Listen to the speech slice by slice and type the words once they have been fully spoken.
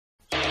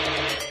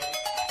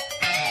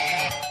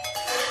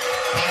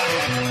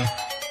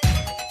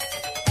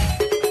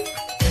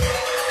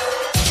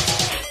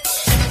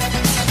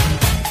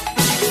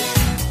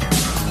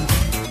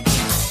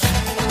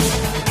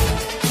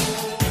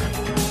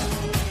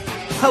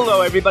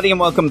Hello, everybody, and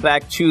welcome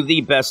back to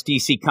the Best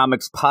DC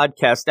Comics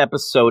Podcast,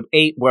 Episode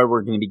 8, where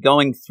we're going to be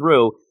going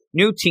through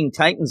New Teen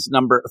Titans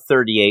number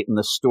 38 and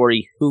the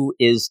story, Who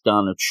is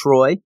Donna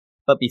Troy?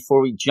 But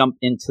before we jump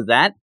into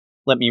that,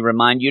 let me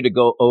remind you to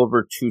go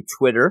over to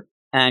Twitter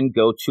and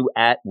go to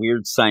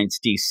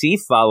 @WeirdScienceDC.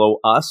 Follow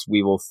us.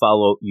 We will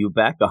follow you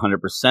back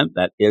 100%.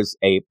 That is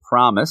a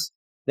promise.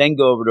 Then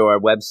go over to our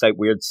website,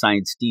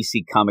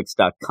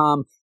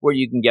 WeirdScienceDCComics.com, where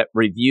you can get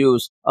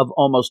reviews of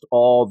almost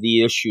all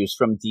the issues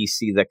from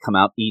DC that come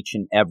out each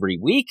and every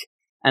week.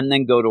 And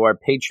then go to our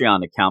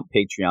Patreon account,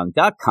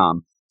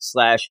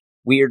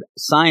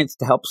 patreon.com/WeirdScience,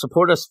 to help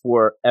support us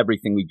for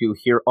everything we do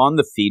here on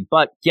the feed,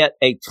 but get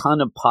a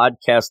ton of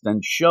podcasts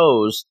and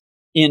shows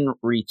in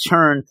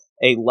return.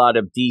 A lot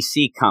of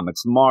DC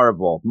comics,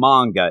 Marvel,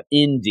 manga,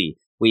 indie.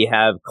 We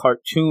have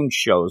cartoon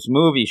shows,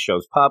 movie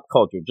shows, pop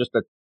culture, just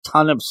a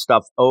ton of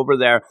stuff over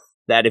there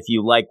that if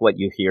you like what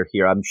you hear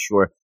here, I'm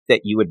sure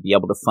that you would be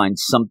able to find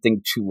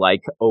something to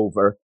like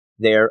over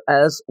there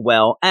as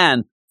well.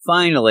 And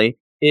finally,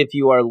 if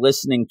you are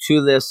listening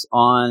to this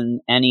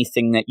on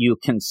anything that you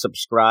can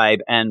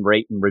subscribe and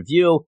rate and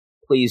review,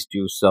 please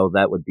do so.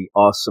 That would be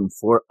awesome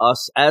for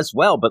us as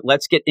well. But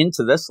let's get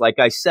into this. Like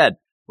I said,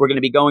 we're going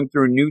to be going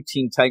through New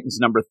Teen Titans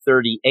number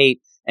 38,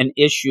 an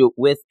issue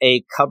with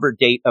a cover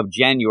date of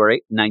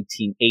January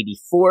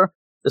 1984.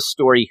 The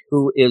story,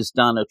 Who is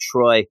Donna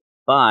Troy?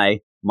 By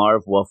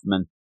Marv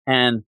Wolfman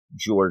and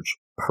George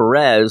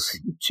Perez.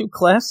 Two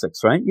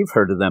classics, right? You've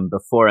heard of them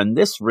before. And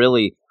this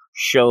really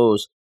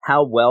shows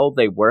how well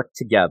they work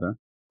together.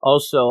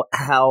 Also,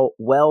 how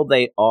well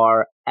they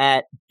are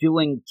at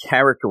doing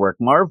character work.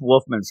 Marv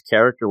Wolfman's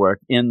character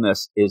work in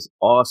this is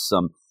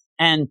awesome.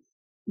 And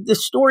the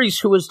story's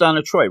Who is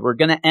Donna Troy? We're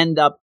going to end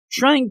up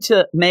trying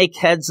to make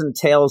heads and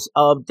tails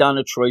of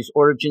Donna Troy's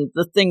origin.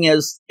 The thing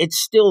is, it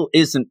still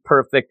isn't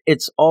perfect.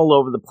 It's all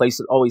over the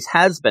place. It always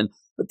has been.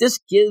 But this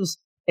gives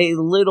a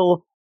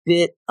little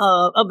bit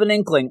of an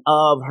inkling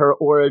of her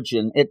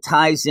origin. It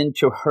ties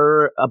into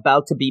her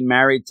about to be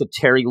married to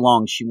Terry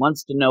Long. She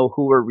wants to know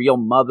who her real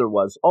mother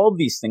was. All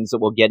these things that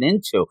we'll get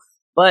into.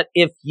 But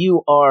if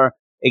you are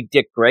a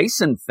Dick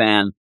Grayson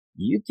fan,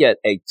 you get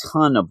a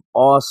ton of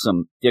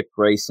awesome Dick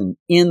Grayson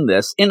in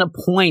this, in a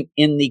point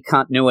in the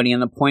continuity,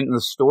 in a point in the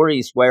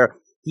stories where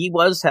he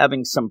was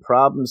having some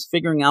problems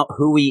figuring out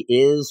who he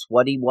is,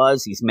 what he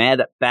was. He's mad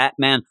at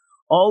Batman.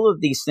 All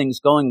of these things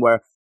going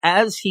where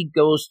as he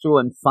goes through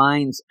and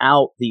finds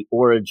out the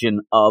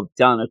origin of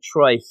Donna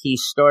Troy,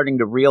 he's starting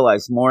to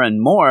realize more and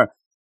more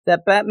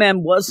that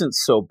Batman wasn't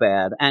so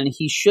bad, and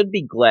he should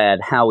be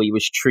glad how he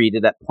was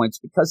treated at points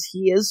because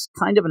he is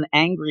kind of an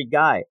angry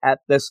guy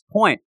at this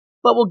point.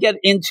 But we'll get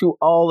into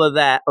all of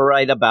that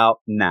right about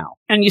now.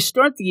 And you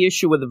start the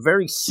issue with a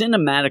very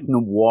cinematic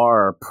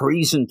noir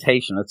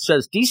presentation. It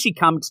says, DC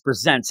Comics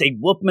presents a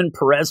Wolfman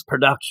Perez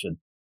production,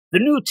 The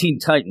New Teen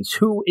Titans,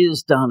 Who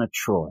is Donna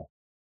Troy?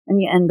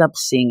 And you end up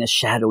seeing a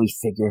shadowy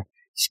figure.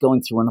 He's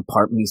going through an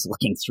apartment. He's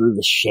looking through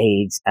the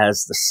shades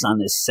as the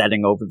sun is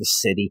setting over the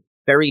city.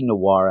 Very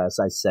noir, as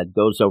I said.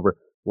 Goes over,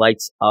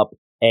 lights up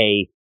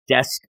a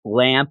desk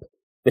lamp.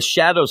 The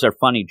shadows are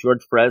funny.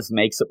 George Perez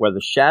makes it where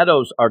the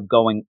shadows are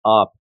going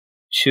up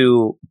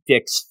to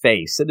Dick's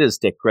face. It is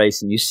Dick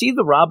Grayson. You see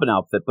the Robin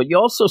outfit, but you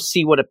also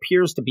see what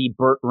appears to be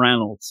Burt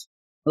Reynolds.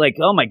 Like,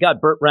 oh my God,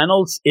 Burt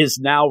Reynolds is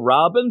now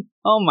Robin?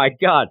 Oh my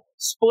God.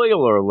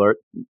 Spoiler alert.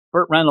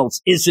 Burt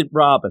Reynolds isn't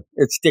Robin.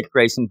 It's Dick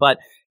Grayson. But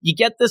you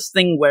get this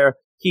thing where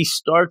he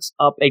starts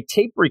up a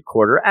tape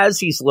recorder as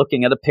he's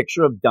looking at a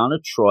picture of Donna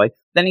Troy.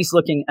 Then he's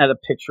looking at a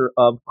picture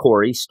of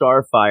Corey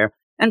Starfire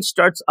and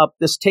starts up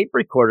this tape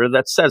recorder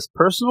that says,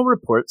 Personal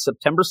Report,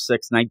 September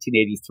 6,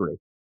 1983.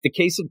 The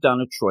case of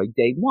Donna Troy,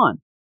 Day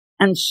 1.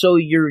 And so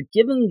you're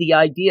given the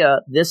idea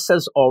this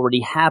has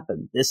already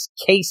happened. This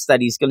case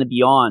that he's going to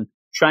be on,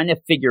 trying to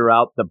figure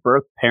out the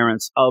birth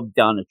parents of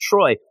Donna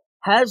Troy,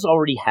 has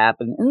already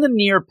happened in the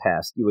near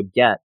past, you would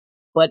get.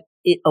 But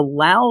it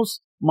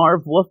allows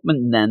Marv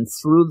Wolfman then,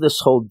 through this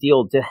whole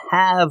deal, to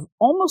have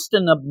almost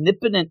an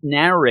omnipotent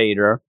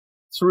narrator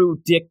through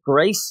Dick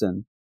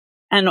Grayson,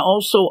 and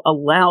also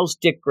allows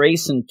Dick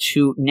Grayson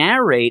to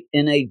narrate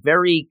in a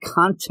very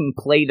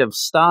contemplative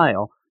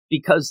style,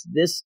 because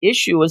this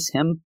issue is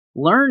him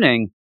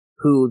learning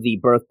who the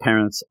birth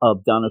parents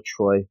of Donna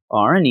Troy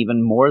are, and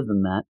even more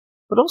than that,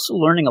 but also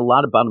learning a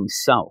lot about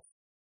himself.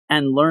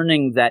 And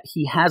learning that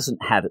he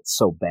hasn't had it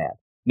so bad.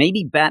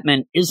 Maybe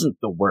Batman isn't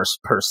the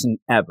worst person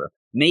ever.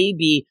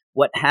 Maybe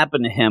what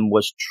happened to him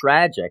was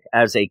tragic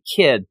as a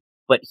kid,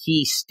 but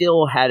he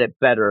still had it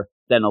better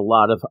than a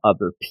lot of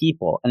other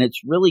people. And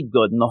it's really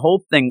good. And the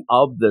whole thing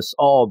of this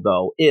all,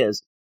 though,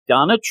 is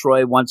Donna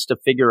Troy wants to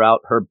figure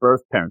out her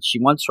birth parents. She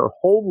wants her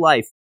whole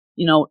life,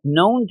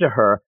 known to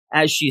her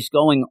as she's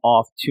going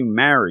off to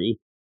marry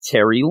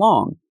Terry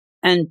Long.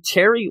 And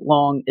Terry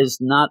Long is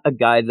not a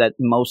guy that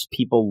most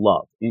people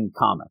love in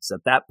comics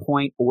at that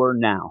point or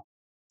now.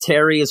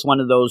 Terry is one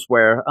of those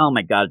where, oh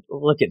my God,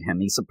 look at him.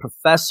 He's a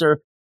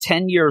professor,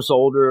 10 years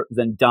older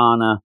than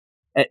Donna.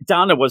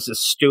 Donna was a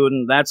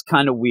student. That's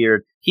kind of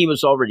weird. He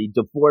was already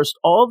divorced.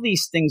 All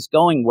these things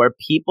going where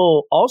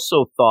people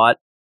also thought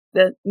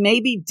that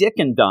maybe Dick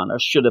and Donna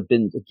should have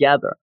been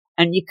together.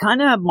 And you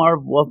kind of have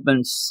Marv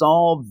Wolfman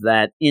solve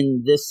that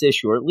in this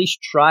issue, or at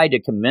least try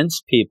to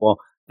convince people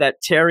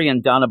that Terry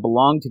and Donna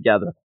belong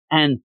together,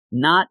 and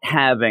not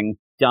having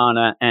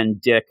Donna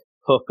and Dick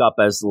hook up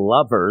as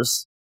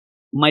lovers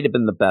might have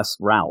been the best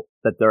route,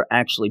 that they're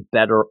actually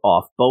better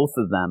off, both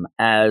of them,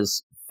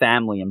 as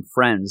family and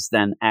friends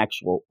than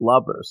actual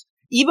lovers.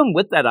 Even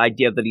with that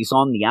idea that he's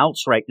on the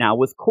outs right now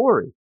with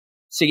Corey.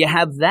 So you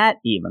have that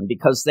even,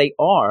 because they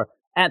are,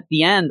 at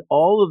the end,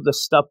 all of the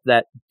stuff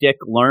that Dick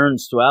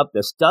learns throughout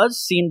this does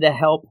seem to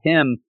help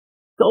him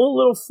go a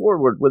little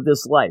forward with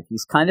his life.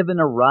 He's kind of in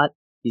a rut.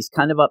 He's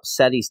kind of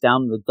upset. He's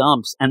down in the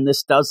dumps. And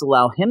this does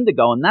allow him to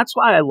go. And that's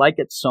why I like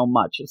it so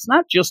much. It's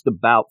not just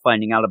about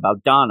finding out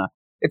about Donna.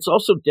 It's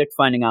also Dick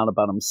finding out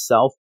about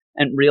himself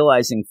and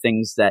realizing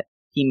things that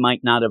he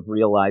might not have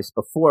realized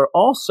before.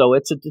 Also,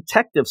 it's a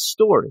detective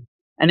story.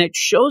 And it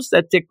shows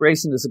that Dick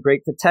Grayson is a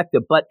great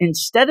detective. But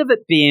instead of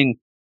it being,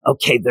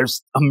 okay,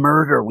 there's a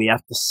murder we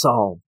have to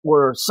solve,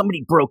 or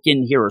somebody broke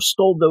in here or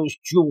stole those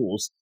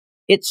jewels,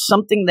 it's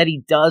something that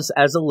he does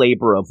as a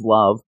labor of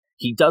love.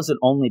 He does it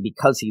only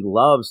because he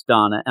loves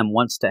Donna and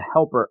wants to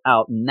help her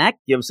out. And that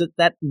gives it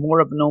that more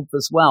of an oomph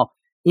as well,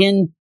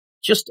 in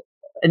just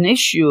an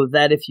issue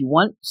that if you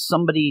want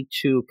somebody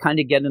to kind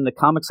of get into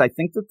comics, I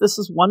think that this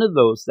is one of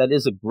those that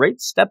is a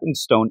great stepping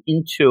stone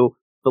into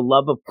the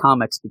love of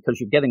comics, because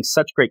you're getting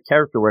such great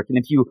character work. And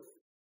if you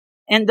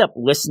end up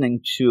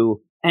listening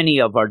to any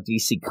of our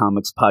DC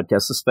Comics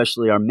podcasts,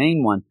 especially our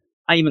main one,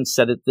 I even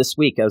said it this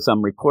week as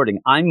I'm recording,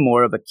 I'm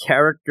more of a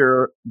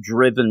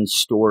character-driven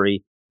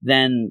story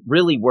than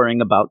really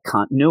worrying about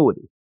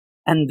continuity.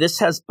 And this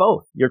has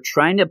both. You're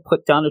trying to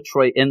put Donna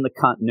Troy in the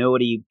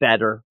continuity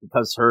better,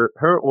 because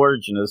her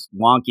origin is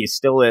wonky,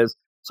 still is.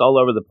 It's all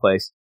over the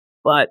place.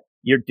 But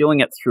you're doing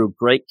it through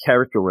great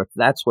character work.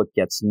 That's what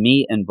gets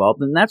me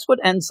involved. And that's what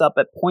ends up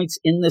at points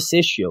in this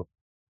issue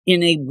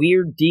in a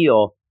weird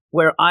deal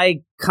where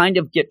I kind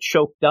of get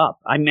choked up.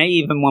 I may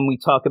even, when we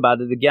talk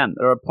about it again,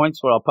 there are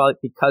points where I'll probably,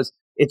 because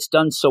it's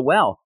done so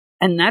well.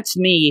 And that's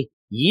me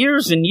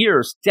years and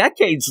years,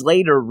 decades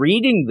later,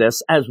 reading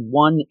this as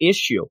one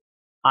issue.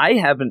 I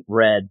haven't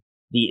read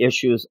the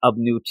issues of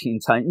New Teen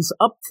Titans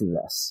up to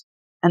this.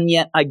 And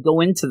yet I go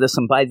into this,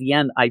 and by the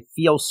end, I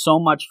feel so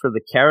much for the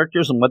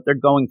characters and what they're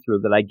going through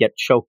that I get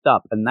choked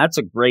up. And that's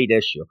a great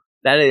issue.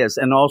 That is.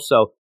 And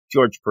also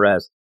George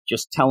Perez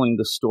just telling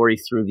the story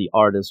through the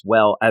art as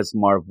well as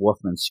Marv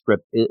Wolfman's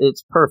script.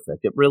 It's perfect.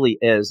 It really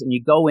is. And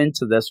you go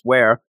into this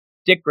where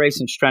Dick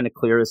Grayson's trying to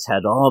clear his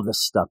head, all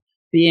this stuff,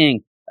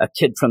 being a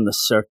kid from the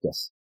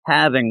circus,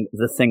 having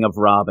the thing of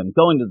Robin,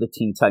 going to the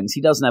Teen Titans.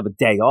 He doesn't have a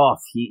day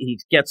off. He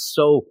gets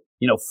so,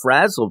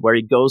 frazzled where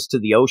he goes to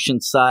the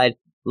ocean side,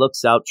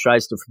 looks out,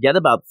 tries to forget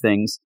about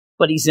things,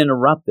 but he's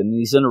interrupted. And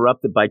he's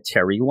interrupted by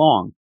Terry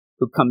Long,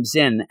 who comes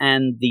in.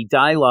 And the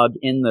dialogue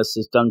in this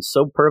is done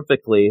so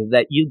perfectly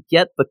that you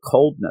get the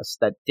coldness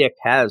that Dick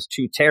has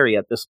to Terry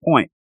at this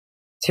point.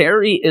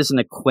 Terry is an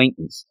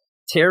acquaintance.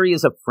 Terry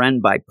is a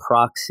friend by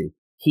proxy.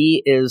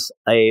 He is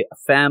a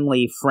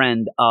family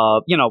friend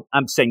of,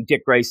 I'm saying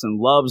Dick Grayson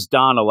loves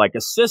Donna like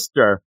a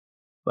sister,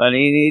 but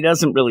he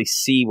doesn't really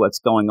see what's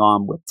going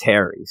on with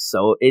Terry.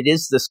 So it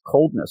is this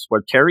coldness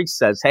where Terry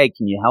says, hey,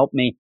 can you help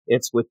me?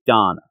 It's with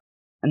Donna.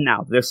 And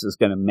now this is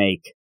going to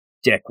make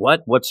Dick,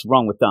 what's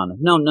wrong with Donna?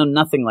 No,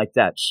 nothing like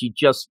that.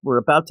 We're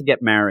about to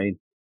get married,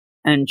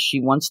 and she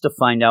wants to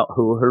find out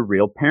who her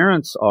real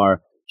parents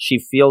are. She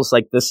feels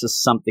like this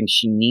is something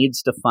she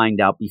needs to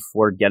find out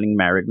before getting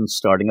married and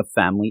starting a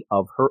family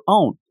of her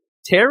own.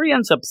 Terry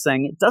ends up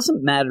saying, it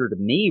doesn't matter to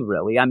me,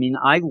 really. I mean,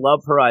 I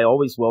love her. I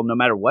always will, no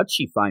matter what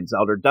she finds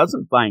out or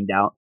doesn't find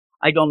out.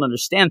 I don't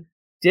understand.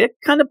 Dick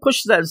kind of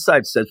pushes that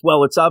aside, says,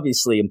 well, it's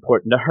obviously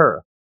important to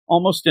her.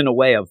 Almost in a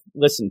way of,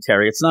 listen,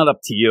 Terry, it's not up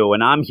to you,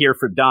 and I'm here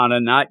for Donna,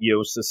 not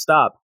you, so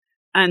stop.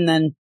 And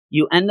then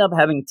you end up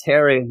having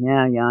Terry,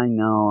 yeah, I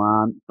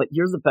know, but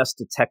you're the best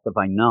detective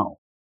I know.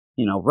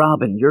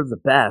 Robin, you're the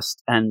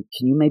best, and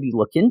can you maybe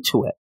look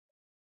into it?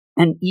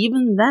 And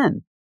even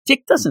then,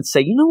 Dick doesn't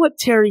say, you know what,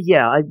 Terry,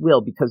 yeah, I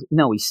will, because,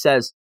 no, he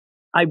says,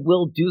 I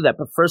will do that,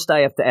 but first I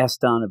have to ask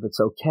Donna if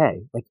it's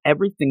okay. Like,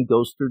 everything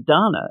goes through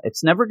Donna.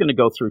 It's never going to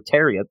go through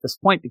Terry at this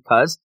point,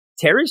 because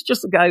Terry's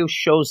just a guy who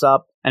shows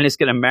up and is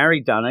going to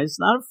marry Donna. He's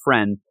not a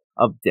friend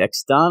of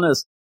Dick's.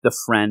 Donna's the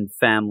friend,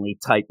 family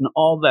type, and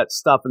all that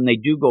stuff, and they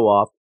do go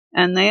off.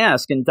 And they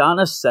ask, and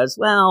Donna says,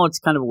 well, it's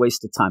kind of a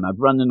waste of time. I've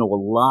run into a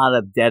lot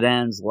of dead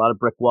ends, a lot of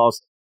brick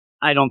walls.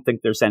 I don't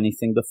think there's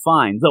anything to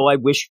find, though I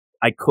wish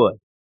I could.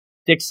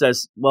 Dick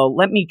says, well,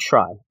 let me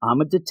try.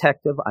 I'm a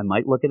detective. I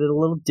might look at it a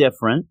little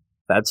different.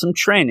 I've had some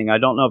training. I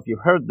don't know if you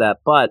heard that,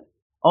 but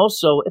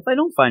also, if I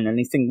don't find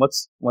anything,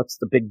 what's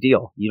the big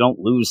deal? You don't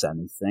lose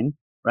anything,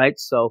 right?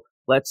 So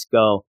let's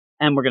go.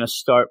 And we're going to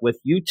start with,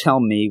 you tell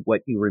me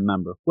what you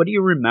remember. What do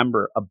you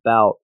remember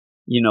about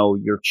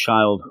your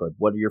childhood?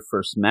 What are your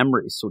first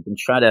memories? So we can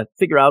try to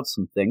figure out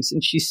some things.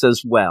 And she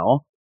says,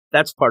 well,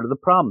 That's part of the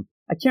problem.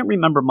 I can't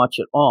remember much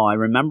at all. I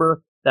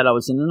remember that I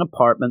was in an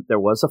apartment. There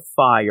was a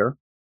fire.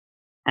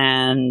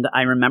 And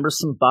I remember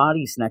some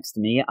bodies next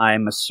to me.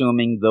 I'm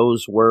assuming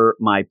those were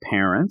my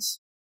parents.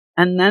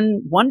 And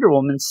then Wonder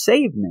Woman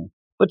saved me.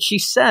 But she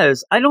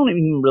says, I don't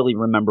even really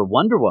remember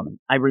Wonder Woman.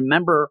 I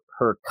remember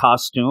her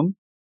costume.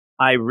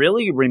 I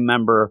really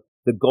remember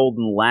the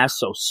golden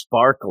lasso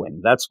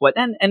sparkling. That's what,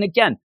 and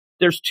again,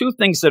 there's two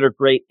things that are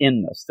great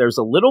in this. There's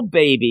a little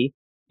baby,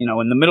 in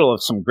the middle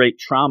of some great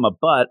trauma,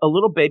 but a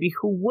little baby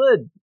who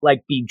would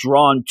be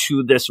drawn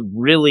to this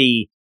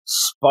really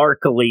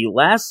sparkly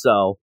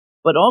lasso.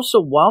 But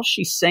also, while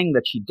she's saying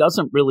that she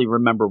doesn't really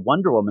remember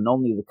Wonder Woman,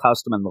 only the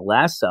costume and the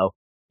lasso,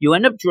 you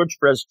end up George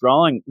Perez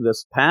drawing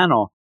this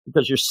panel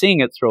because you're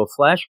seeing it through a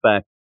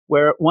flashback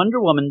where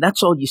Wonder Woman,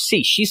 that's all you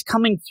see. She's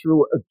coming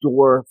through a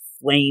door,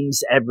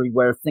 flames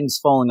everywhere, things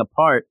falling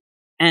apart,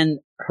 and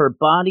her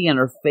body and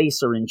her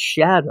face are in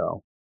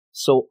shadow.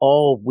 So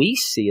all we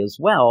see as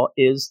well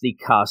is the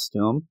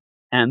costume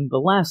and the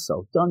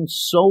lasso, done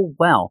so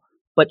well.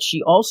 But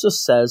she also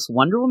says,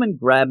 Wonder Woman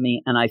grabbed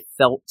me and I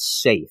felt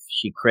safe.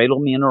 She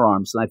cradled me in her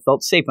arms and I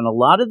felt safe. And a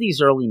lot of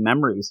these early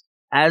memories,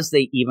 as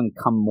they even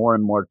come more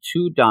and more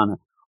to Donna,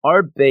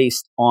 are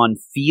based on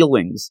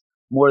feelings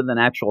more than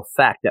actual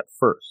fact at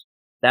first.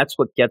 That's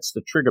what gets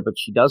the trigger. But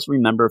she does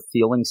remember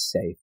feeling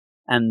safe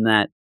and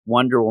that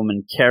Wonder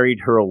Woman carried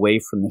her away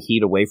from the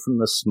heat, away from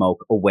the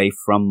smoke, away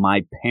from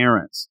my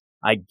parents.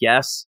 I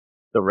guess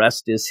the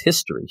rest is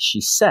history, she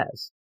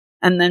says.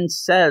 And then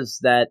says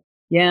that,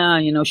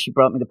 yeah, she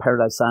brought me to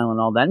Paradise Island and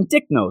all that. And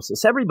Dick knows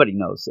this. Everybody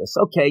knows this.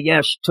 Okay,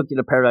 yeah, she took you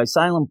to Paradise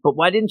Island, but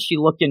why didn't she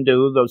look into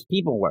who those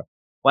people were?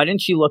 Why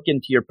didn't she look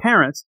into your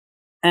parents?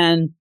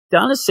 And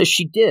Donna says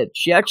she did.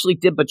 She actually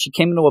did, but she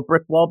came into a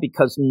brick wall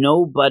because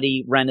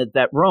nobody rented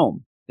that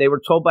room. They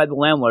were told by the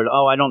landlord,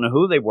 oh, I don't know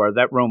who they were.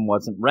 That room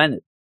wasn't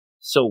rented.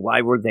 So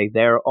why were they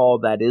there? All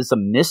that is a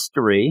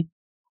mystery.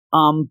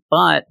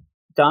 But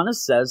Donna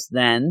says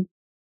then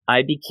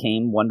I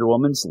became Wonder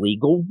Woman's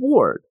legal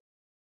ward.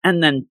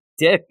 And then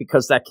Dick,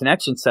 because that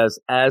connection, says,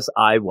 as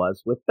I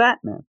was with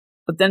Batman.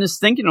 But then is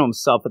thinking to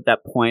himself at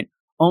that point,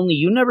 only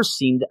you never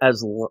seemed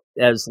as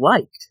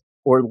liked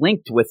or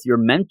linked with your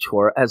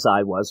mentor as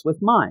I was with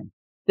mine.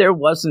 There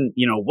wasn't,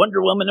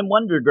 Wonder Woman and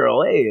Wonder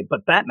Girl, hey,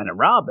 but Batman and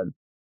Robin,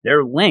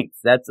 they're linked.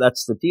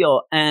 That's the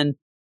deal. And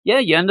yeah,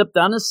 you end up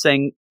Donna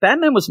saying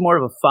Batman was more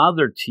of a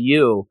father to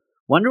you.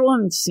 Wonder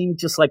Woman seemed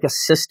just like a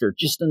sister,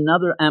 just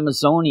another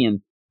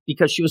Amazonian,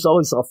 because she was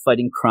always off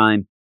fighting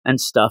crime and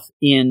stuff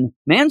in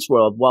man's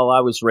world, while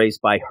I was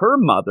raised by her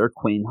mother,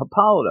 Queen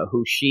Hippolyta,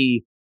 who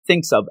she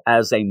thinks of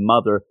as a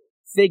mother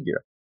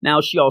figure. Now,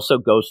 she also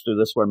goes through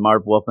this where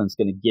Marv Wolfman's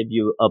going to give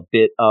you a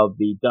bit of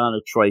the Donna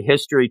Troy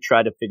history,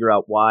 try to figure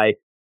out why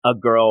a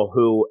girl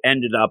who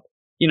ended up,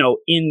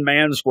 in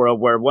man's world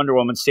where Wonder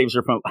Woman saves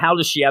her from, how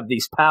does she have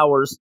these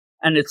powers?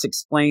 And it's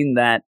explained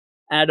that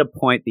at a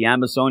point, the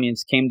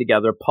Amazonians came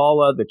together.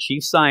 Paula, the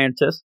chief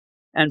scientist,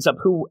 ends up,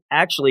 who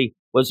actually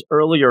was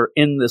earlier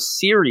in the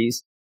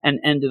series and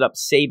ended up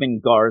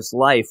saving Gar's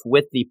life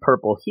with the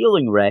purple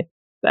healing ray.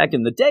 Back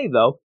in the day,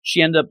 though,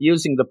 she ended up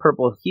using the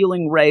purple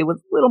healing ray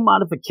with little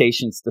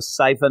modifications to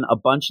siphon a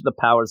bunch of the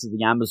powers of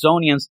the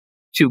Amazonians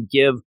to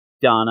give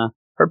Donna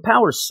her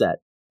power set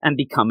and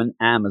become an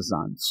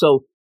Amazon.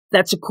 So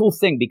that's a cool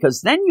thing,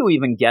 because then you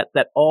even get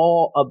that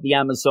all of the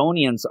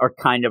Amazonians are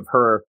kind of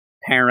her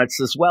parents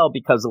as well,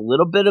 because a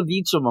little bit of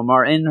each of them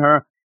are in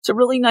her. It's a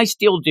really nice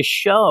deal to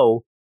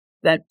show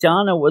that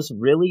Donna was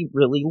really,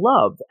 really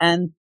loved.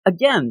 And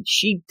again,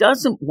 she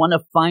doesn't want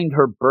to find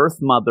her birth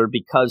mother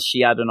because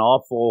she had an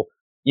awful,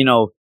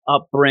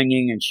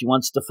 upbringing and she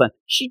wants to find.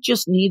 She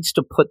just needs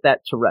to put that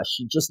to rest.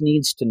 She just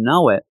needs to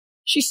know it.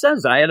 She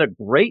says, I had a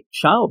great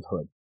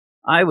childhood.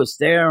 I was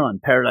there on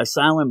Paradise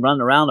Island,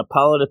 running around.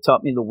 Hippolyta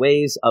taught me the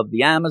ways of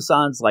the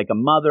Amazons like a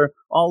mother.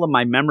 All of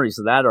my memories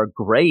of that are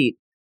great.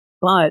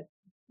 But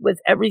with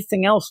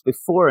everything else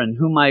before and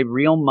who my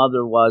real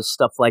mother was,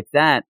 stuff like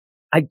that,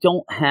 I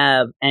don't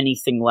have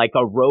anything like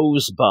a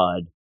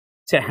rosebud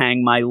to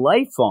hang my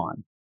life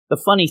on. The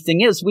funny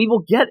thing is, we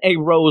will get a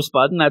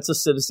rosebud, and that's a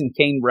Citizen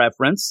Kane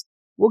reference.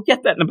 We'll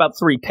get that in about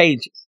 3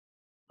 pages.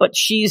 But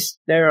she's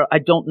there. I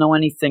don't know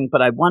anything,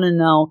 but I want to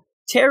know.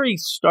 Terry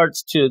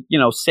starts to,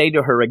 say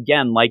to her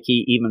again, like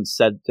he even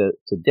said to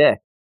Dick,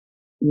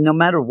 no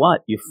matter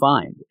what you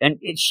find. And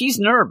she's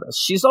nervous.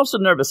 She's also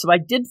nervous. If I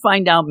did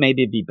find out,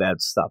 maybe it'd be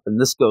bad stuff. And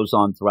this goes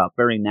on throughout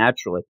very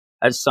naturally,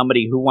 as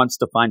somebody who wants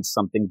to find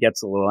something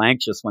gets a little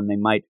anxious when they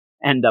might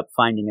end up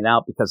finding it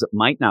out because it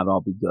might not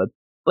all be good.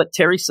 But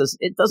Terry says,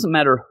 it doesn't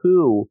matter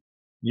who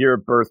your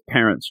birth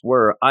parents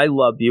were. I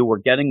love you. We're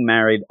getting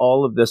married.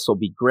 All of this will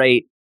be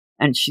great.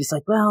 And she's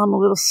like, well, I'm a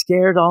little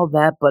scared, all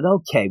that, but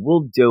okay,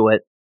 we'll do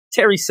it.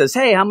 Terry says,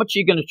 hey, how much are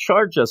you going to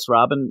charge us,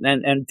 Robin?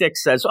 And Dick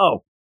says,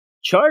 oh,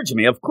 charge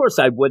me? Of course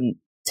I wouldn't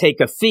take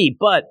a fee,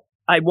 but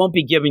I won't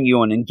be giving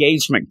you an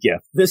engagement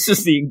gift. This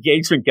is the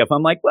engagement gift.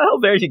 I'm like, well,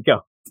 there you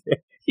go.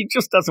 He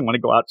just doesn't want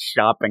to go out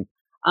shopping.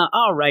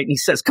 All right. And he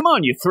says, come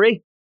on, you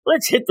three.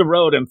 Let's hit the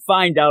road and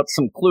find out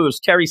some clues.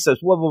 Terry says,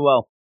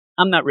 whoa.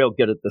 I'm not real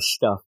good at this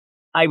stuff.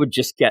 I would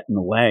just get in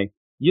the way.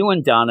 You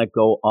and Donna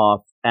go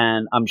off,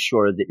 and I'm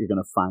sure that you're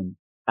going to find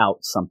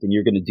out something.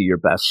 You're going to do your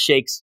best.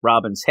 Shakes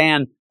Robin's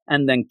hand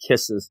and then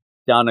kisses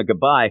Donna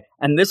goodbye.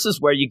 And this is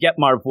where you get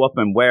Marv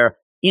Wolfman, where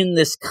in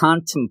this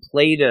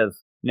contemplative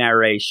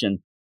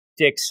narration,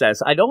 Dick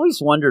says, I'd always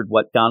wondered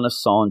what Donna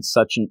saw in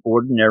such an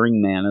ordinary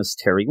man as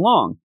Terry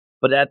Long.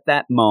 But at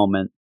that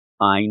moment,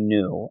 I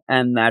knew.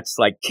 And that's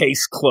like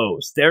case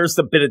closed. There's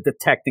the bit of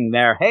detecting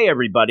there. Hey,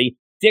 everybody,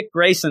 Dick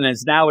Grayson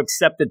has now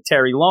accepted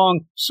Terry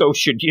Long. So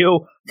should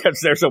you, because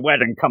there's a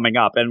wedding coming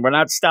up and we're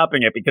not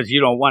stopping it because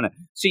you don't want it.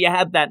 So you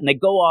have that. And they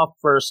go off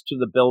first to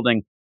the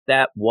building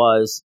that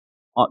was,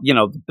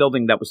 the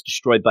building that was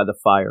destroyed by the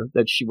fire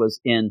that she was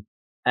in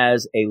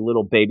as a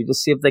little baby to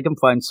see if they can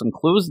find some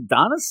clues.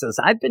 Donna says,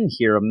 I've been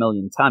here a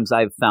million times.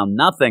 I've found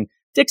nothing.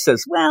 Dick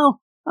says,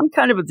 well, I'm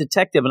kind of a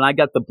detective and I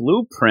got the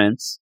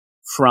blueprints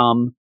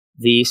from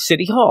the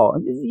city hall.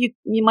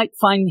 You might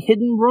find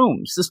hidden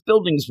rooms. This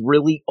building's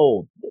really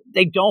old.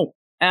 They don't.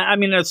 I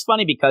mean, it's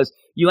funny because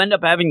you end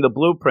up having the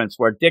blueprints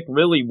where Dick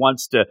really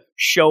wants to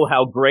show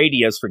how great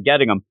he is for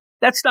getting them.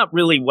 That's not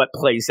really what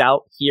plays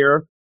out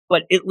here.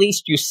 But at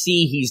least you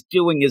see he's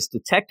doing his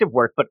detective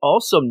work, but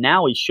also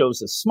now he shows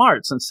his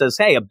smarts and says,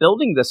 hey, a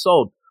building this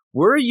old,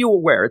 were you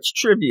aware? It's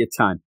trivia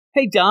time.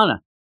 Hey,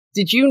 Donna,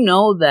 did you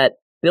know that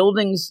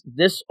buildings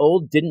this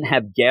old didn't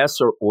have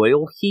gas or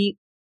oil heat?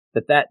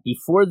 That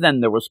before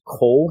then there was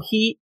coal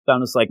heat?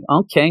 Donna's like,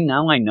 okay,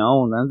 now I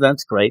know.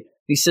 That's great.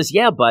 He says,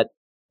 yeah, but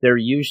there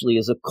usually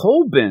is a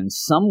coal bin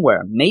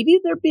somewhere. Maybe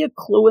there'd be a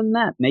clue in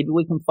that. Maybe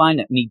we can find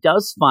it. And he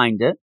does find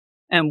it.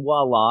 And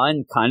voila,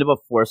 in kind of a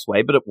forced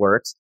way, but it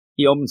works.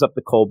 He opens up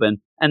the coal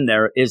bin, and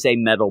there is a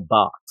metal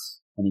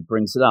box. And he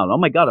brings it out. Oh,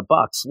 my God, a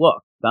box.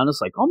 Look. Donna's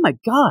like, oh, my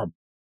God.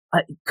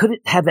 Could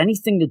it have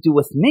anything to do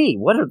with me?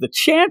 What are the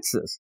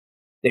chances?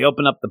 They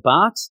open up the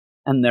box,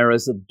 and there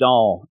is a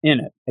doll in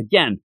it.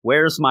 Again,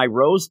 where's my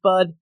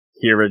rosebud?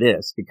 Here it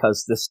is,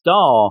 because this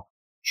doll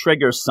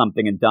triggers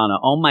something in Donna.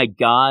 Oh, my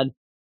God.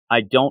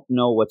 I don't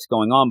know what's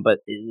going on, but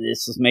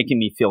this is making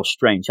me feel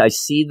strange. I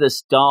see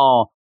this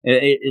doll.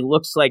 It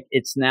looks like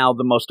it's now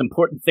the most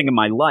important thing in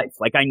my life.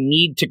 Like I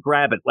need to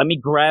grab it. Let me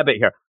grab it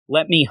here.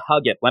 Let me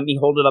hug it. Let me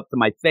hold it up to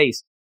my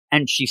face.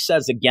 And she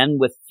says, again,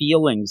 with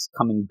feelings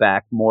coming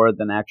back more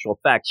than actual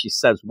facts, she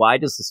says, why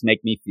does this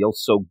make me feel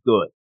so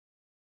good?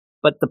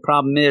 But the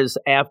problem is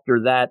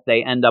after that,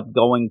 they end up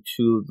going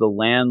to the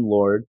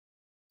landlord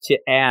to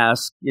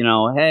ask,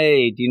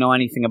 hey, do you know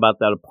anything about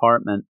that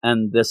apartment?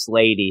 And this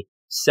lady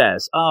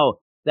says, oh,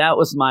 that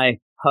was my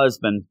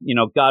husband,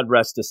 God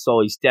rest his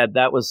soul, he's dead.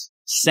 That was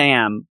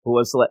Sam,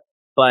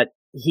 but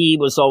he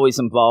was always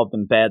involved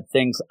in bad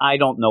things. I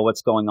don't know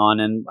what's going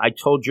on. And I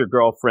told your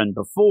girlfriend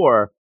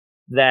before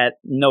that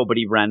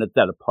nobody rented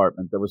that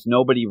apartment. There was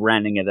nobody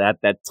renting it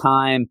at that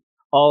time.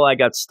 All I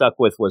got stuck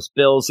with was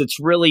bills. It's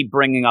really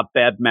bringing up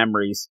bad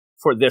memories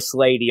for this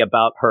lady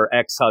about her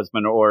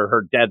ex-husband or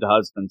her dead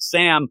husband,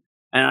 Sam.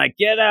 And I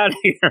get out of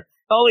here.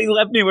 Oh, he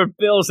left me with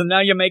bills, and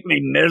now you make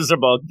me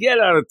miserable. Get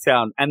out of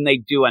town. And they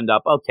do end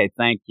up, okay,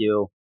 thank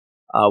you.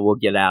 We'll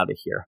get out of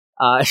here.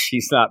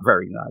 She's not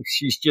very nice.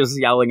 She's just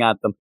yelling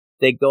at them.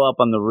 They go up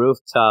on the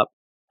rooftop,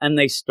 and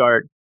they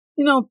start,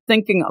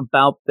 thinking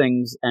about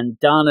things. And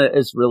Donna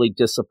is really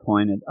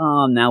disappointed.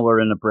 Oh, now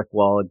we're in a brick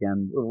wall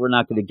again. We're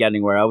not going to get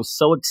anywhere. I was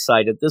so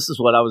excited. This is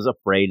what I was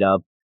afraid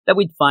of, that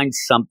we'd find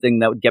something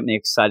that would get me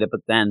excited,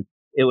 but then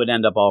it would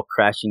end up all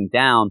crashing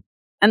down.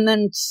 And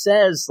then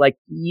says, like,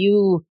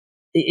 you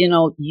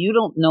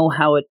don't know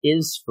how it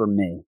is for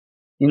me.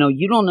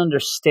 You don't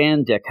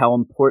understand, Dick, how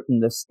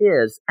important this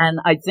is. And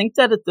I think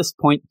that at this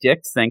point,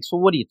 Dick thinks,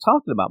 well, what are you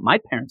talking about? My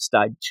parents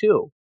died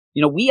too.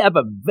 We have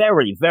a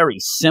very, very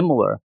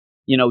similar,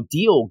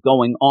 deal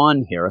going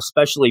on here,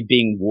 especially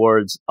being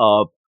wards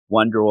of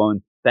Wonder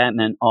Woman,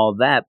 Batman, all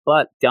that.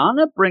 But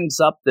Donna brings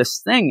up this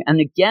thing.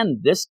 And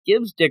again, this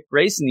gives Dick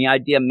Grayson the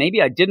idea,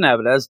 maybe I didn't have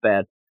it as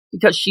bad,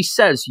 because she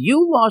says,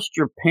 you lost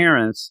your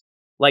parents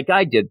like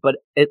I did, but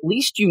at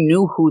least you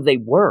knew who they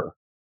were.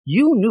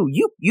 You knew,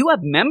 you have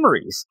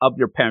memories of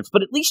your parents,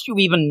 but at least you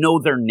even know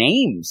their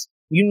names.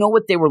 You know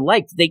what they were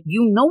like.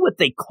 You know what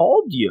they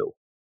called you.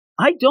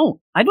 I don't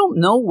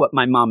know what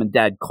my mom and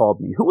dad called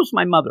me. Who was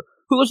my mother?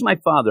 Who was my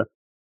father?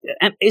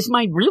 And is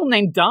my real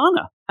name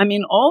Donna? I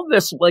mean, all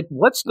this, like,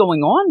 what's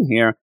going on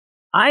here?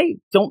 I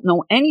don't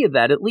know any of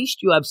that. At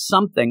least you have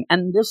something.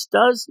 And this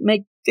does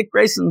make Dick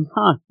Grayson,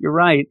 you're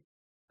right.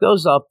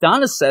 Goes off.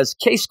 Donna says,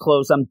 case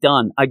closed. I'm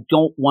done. I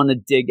don't want to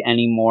dig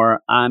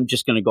anymore. I'm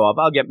just going to go off.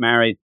 I'll get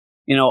married,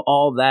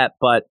 all that.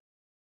 But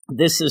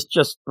this is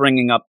just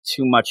bringing up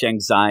too much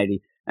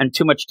anxiety and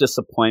too much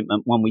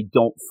disappointment when we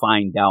don't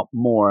find out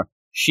more.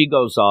 She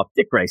goes off.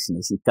 Dick Grayson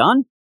isn't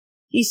done.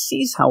 He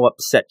sees how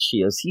upset she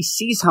is. He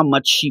sees how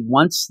much she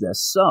wants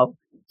this. So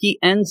he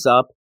ends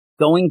up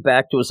going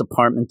back to his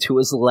apartment, to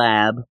his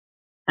lab.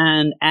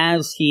 And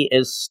as he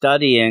is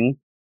studying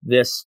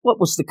this, what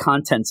was the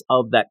contents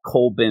of that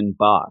coal bin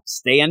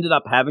box? They ended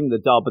up having the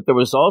doll, but there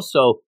was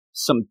also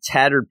some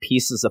tattered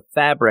pieces of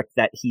fabric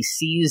that he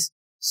sees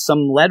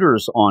some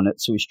letters on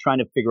it. So he's trying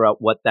to figure out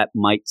what that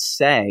might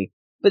say.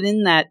 But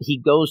in that,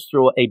 he goes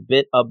through a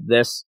bit of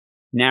this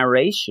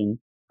narration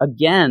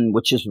again,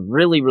 which is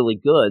really, really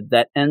good,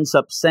 that ends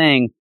up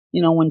saying,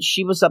 when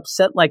she was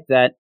upset like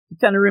that, he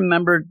kind of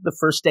remembered the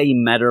first day he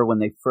met her when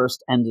they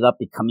first ended up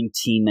becoming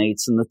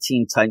teammates in the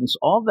Teen Titans,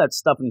 all that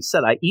stuff. And he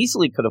said, I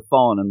easily could have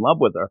fallen in love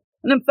with her.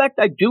 And in fact,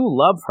 I do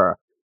love her,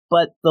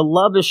 but the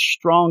love is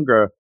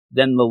stronger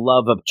than the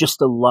love of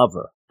just a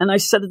lover. And I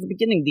said at the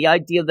beginning, the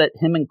idea that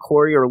him and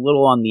Corey are a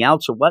little on the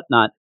outs or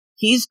whatnot,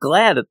 he's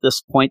glad at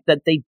this point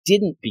that they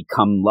didn't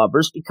become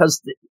lovers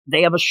because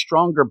they have a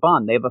stronger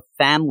bond. They have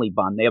a family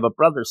bond. They have a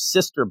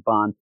brother-sister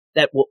bond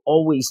that will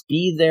always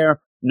be there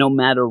no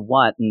matter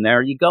what. And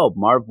there you go.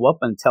 Marv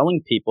Wolfman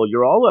telling people,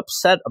 you're all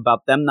upset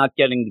about them not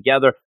getting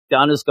together.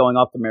 Donna's going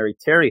off to marry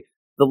Terry.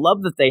 The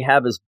love that they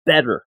have is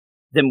better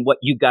than what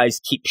you guys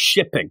keep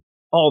shipping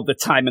all the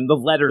time in the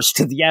letters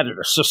to the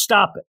editor. So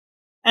stop it.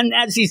 And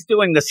as he's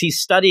doing this, he's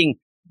studying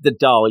the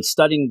doll, he's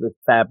studying the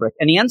fabric,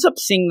 and he ends up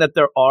seeing that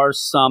there are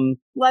some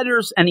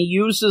letters, and he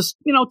uses,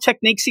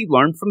 techniques he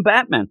learned from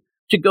Batman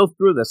to go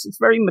through this. It's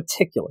very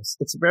meticulous.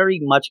 It's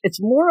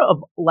more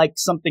of like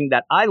something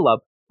that I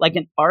love, like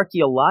an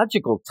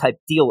archaeological type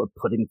deal of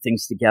putting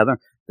things together,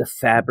 the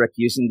fabric,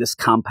 using this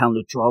compound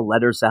to draw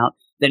letters out.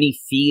 Then he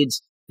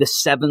feeds the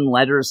 7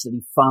 letters that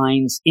he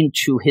finds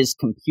into his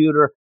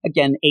computer.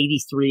 Again,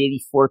 83,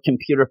 84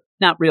 computer,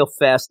 not real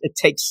fast. It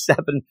takes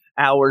 7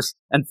 hours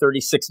and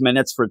 36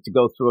 minutes for it to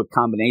go through a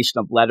combination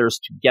of letters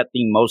to get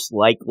the most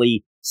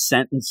likely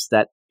sentence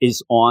that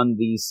is on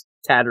these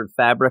tattered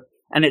fabric.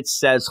 And it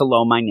says,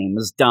 hello, my name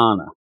is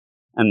Donna.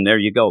 And there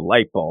you go,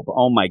 light bulb.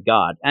 Oh my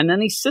God. And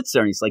then he sits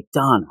there and he's like,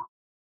 Donna.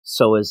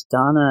 So is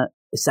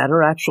that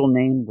her actual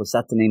name? Was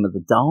that the name of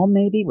the doll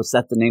maybe? Was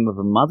that the name of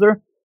her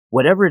mother?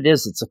 Whatever it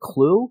is, it's a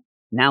clue.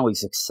 Now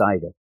he's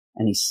excited.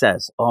 And he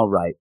says, all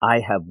right, I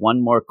have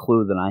one more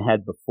clue than I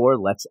had before.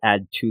 Let's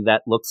add to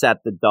that. Looks at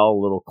the doll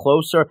a little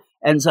closer.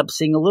 Ends up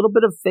seeing a little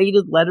bit of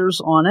faded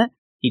letters on it.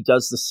 He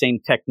does the same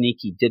technique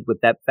he did with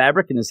that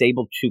fabric and is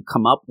able to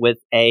come up with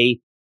a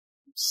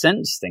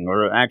sentence thing,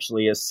 or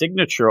actually a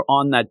signature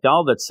on that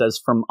doll that says,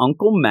 from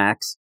Uncle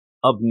Max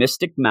of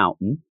Mystic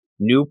Mountain,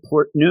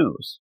 Newport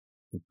News.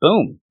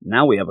 Boom.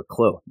 Now we have a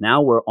clue.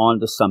 Now we're on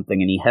to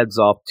something. And he heads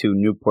off to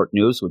Newport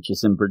News, which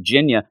is in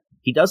Virginia.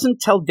 He doesn't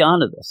tell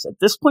Donna this. At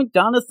this point,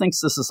 Donna thinks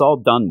this is all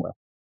done with.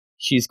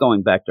 She's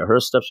going back to her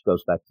stuff. She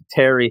goes back to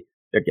Terry.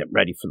 They're getting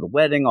ready for the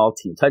wedding, all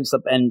Teen Titans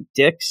stuff. And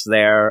Dick's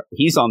there.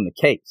 He's on the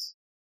case.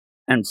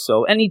 And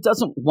he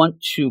doesn't want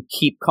to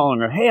keep calling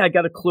her, hey, I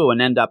got a clue, and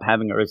end up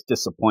having her as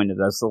disappointed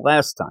as the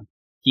last time.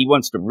 He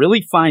wants to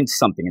really find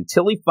something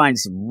until he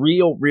finds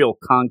real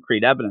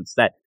concrete evidence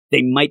that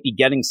they might be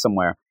getting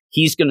somewhere.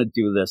 He's going to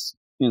do this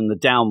in the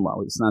down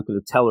low. He's not going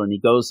to tell her. And he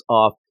goes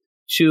off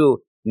to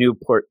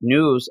Newport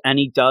News, and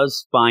he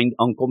does find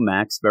Uncle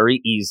Max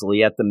very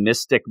easily at the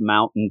Mystic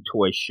Mountain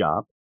toy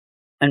shop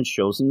and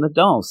shows him the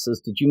doll.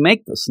 Says, did you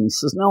make this? And he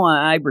says, no,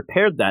 I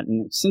repaired that.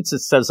 And since it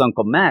says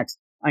Uncle Max,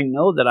 I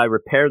know that I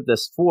repaired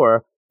this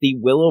for the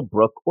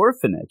Willowbrook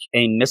Orphanage.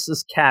 A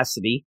Mrs.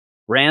 Cassidy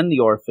ran the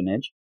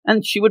orphanage,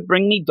 and she would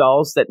bring me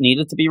dolls that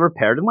needed to be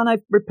repaired. And when I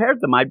repaired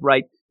them, I'd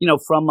write,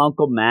 from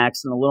Uncle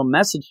Max and a little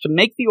message to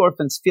make the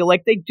orphans feel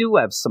like they do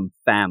have some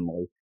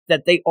family,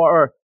 that they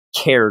are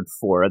cared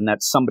for, and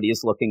that somebody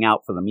is looking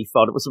out for them. He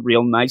thought it was a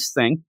real nice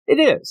thing. It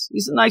is.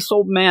 He's a nice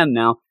old man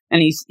now,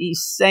 and he's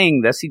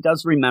saying this. He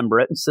does remember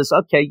it and says,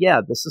 okay,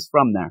 yeah, this is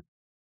from there.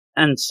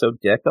 And so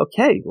Dick,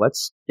 okay,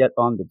 let's get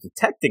on to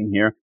detecting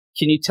here.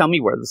 Can you tell me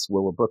where this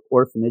Willowbrook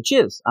Orphanage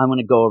is? I want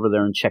to go over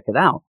there and check it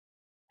out.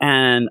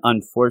 And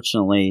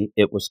unfortunately,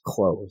 it was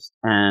closed.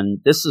 And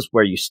this is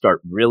where you start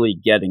really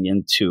getting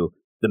into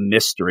the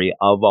mystery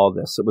of all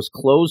this. It was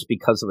closed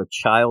because of a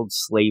child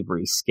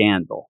slavery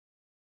scandal.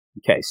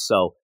 Okay,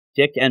 so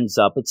Dick ends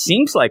up, it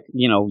seems like,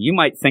 you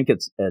might think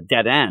it's a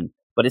dead end,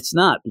 but it's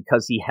not,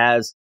 because he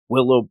has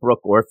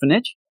Willowbrook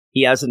Orphanage.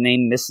 He has a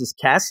name, Mrs.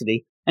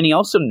 Cassidy, and he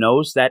also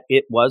knows that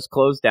it was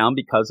closed down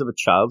because of a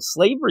child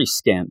slavery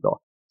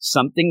scandal,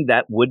 something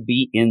that would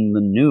be in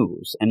the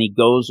news. And he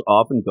goes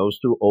off and goes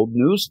through old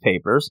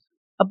newspapers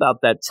about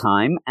that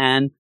time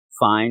and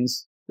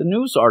finds the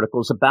news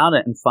articles about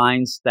it and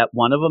finds that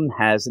one of them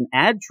has an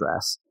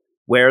address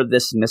where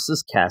this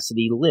Mrs.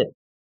 Cassidy lived.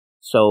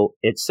 So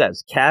it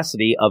says,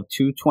 Cassidy of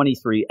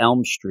 223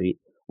 Elm Street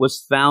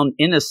was found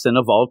innocent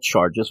of all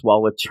charges,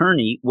 while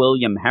attorney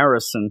William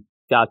Harrison ...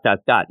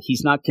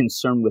 He's not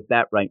concerned with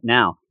that right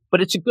now. But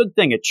it's a good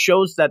thing. It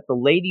shows that the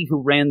lady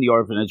who ran the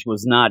orphanage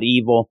was not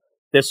evil.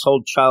 This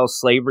whole child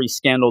slavery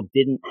scandal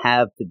didn't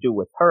have to do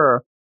with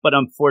her. But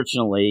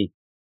unfortunately,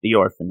 the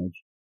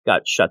orphanage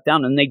got shut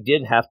down. And they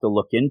did have to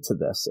look into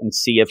this and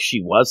see if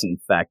she was, in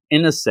fact,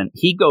 innocent.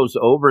 He goes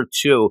over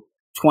to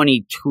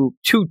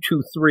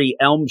 223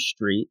 Elm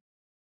Street.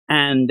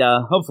 And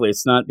hopefully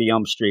it's not the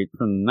Elm Street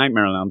from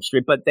Nightmare on Elm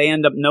Street. But they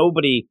end up,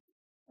 nobody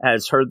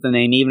has heard the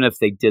name. Even if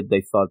they did, they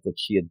thought that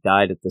she had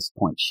died at this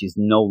point. She's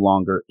no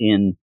longer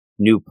in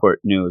Newport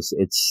News,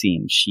 it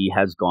seems. She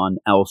has gone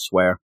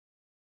elsewhere.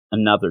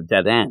 Another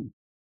dead end.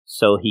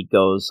 So he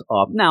goes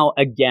off. Now,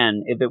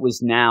 again, if it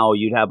was now,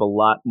 you'd have a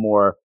lot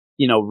more,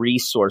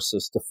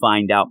 resources to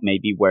find out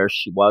maybe where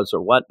she was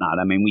or whatnot.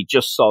 I mean, we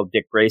just saw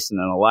Dick Grayson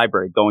in a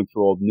library going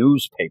through old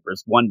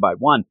newspapers one by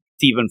one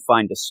to even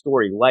find a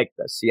story like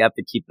this. So you have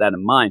to keep that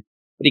in mind.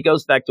 But he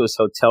goes back to his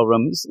hotel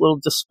room. He's a little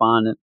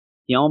despondent.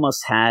 He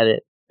almost had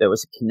it. There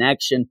was a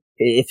connection.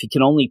 If he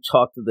can only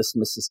talk to this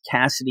Mrs.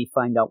 Cassidy,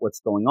 find out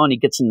what's going on. He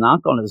gets a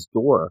knock on his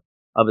door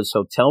of his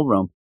hotel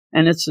room,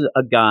 and it's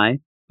a guy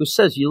who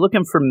says, "You're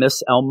looking for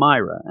Miss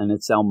Elmira," and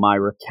it's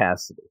Elmira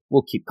Cassidy.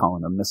 We'll keep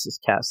calling her Mrs.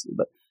 Cassidy,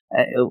 but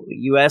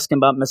you ask him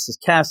about Mrs.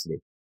 Cassidy.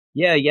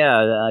 Yeah.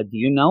 Do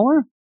you know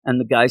her? And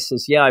the guy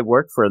says, "Yeah, I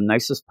work for the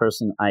nicest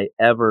person I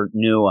ever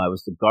knew. I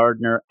was the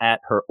gardener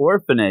at her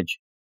orphanage."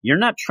 You're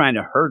not trying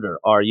to hurt her,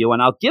 are you?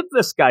 And I'll give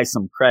this guy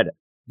some credit.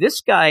 This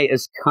guy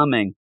is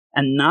coming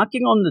and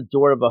knocking on the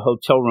door of a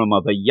hotel room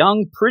of a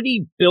young,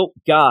 pretty built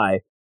guy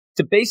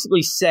to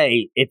basically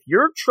say, if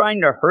you're trying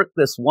to hurt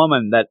this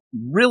woman that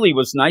really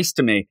was nice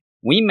to me,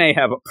 we may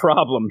have a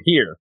problem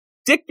here.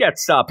 Dick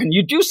gets up, and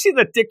you do see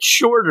that Dick's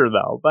shorter,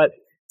 though, but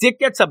Dick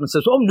gets up and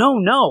says, "Oh,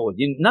 no,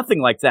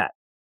 nothing like that.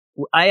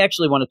 I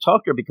actually want to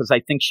talk to her because I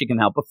think she can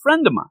help a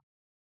friend of mine."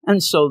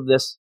 And so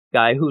this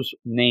guy, whose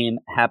name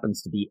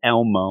happens to be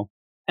Elmo,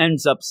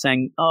 ends up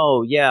saying,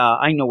 "Oh, yeah,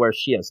 I know where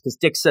she is." Because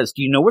Dick says,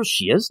 "Do you know where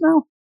she is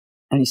now?"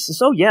 And he says,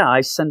 "Oh, yeah,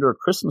 I send her a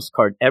Christmas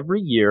card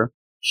every year.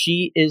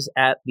 She is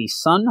at the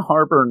Sun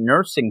Harbor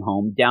Nursing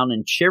Home down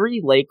in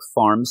Cherry Lake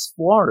Farms,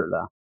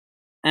 Florida."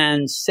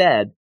 And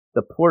said,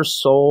 the poor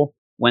soul,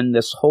 when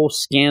this whole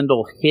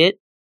scandal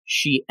hit,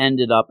 she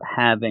ended up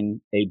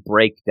having a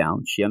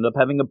breakdown. She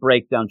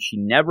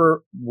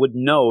never would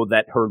know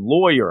that her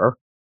lawyer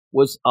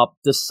was up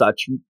to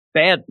such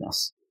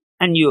badness.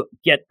 And you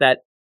get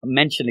that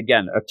mention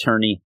again,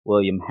 attorney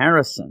William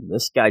Harrison.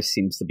 This guy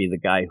seems to be the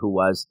guy who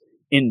was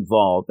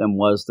involved and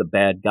was the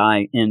bad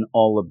guy in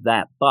all of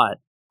that. But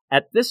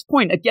at this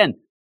point, again,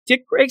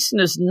 Dick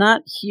Grayson is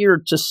not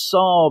here to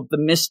solve the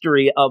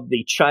mystery of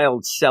the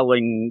child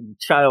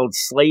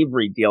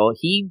slavery deal.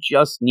 He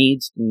just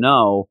needs to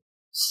know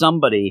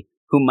somebody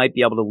who might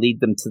be able to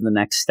lead them to the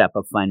next step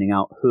of finding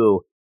out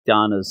who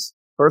Donna's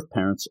birth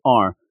parents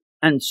are.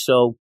 And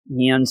so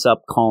he ends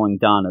up calling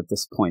Donna at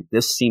this point.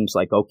 This seems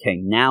like,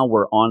 okay, now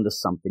we're on to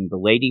something. The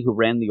lady who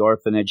ran the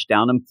orphanage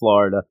down in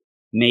Florida,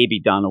 maybe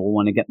Donna will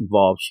want to get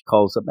involved. She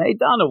calls up, "Hey,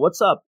 Donna,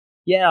 what's up?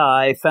 Yeah,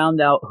 I found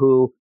out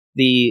who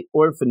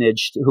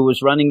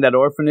was running that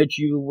orphanage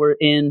you were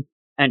in."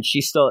 And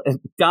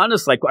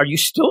Donna's like, "Are you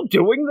still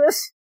doing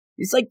this?"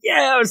 He's like,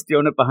 "Yeah, I was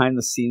doing it behind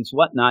the scenes,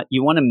 whatnot.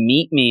 You want to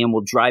meet me and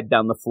we'll drive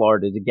down to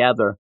Florida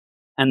together."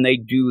 And they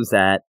do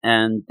that,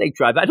 and they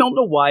drive. I don't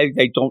know why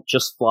they don't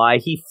just fly.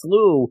 He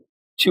flew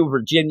to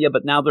Virginia,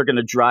 but now they're going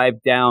to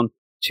drive down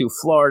to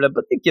Florida,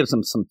 but it gives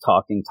him some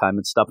talking time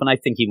and stuff. And I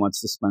think he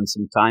wants to spend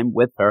some time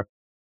with her.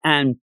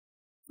 And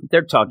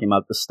they're talking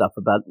about the stuff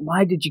about,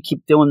 why did you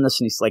keep doing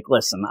this? And he's like,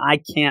 "Listen, I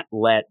can't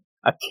let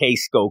a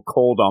case go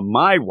cold on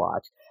my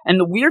watch." And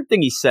the weird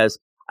thing he says,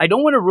 "I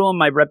don't want to ruin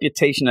my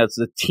reputation as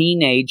the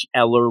teenage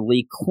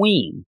elderly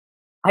queen."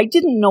 I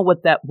didn't know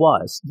what that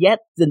was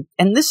yet.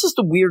 And this is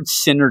the weird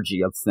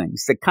synergy of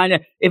things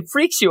that it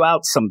freaks you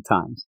out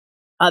sometimes.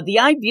 The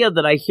idea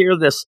that I hear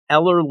this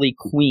elderly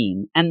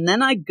queen and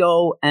then I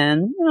go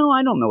and,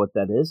 I don't know what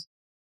that is.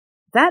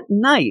 That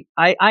night,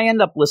 I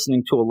end up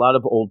listening to a lot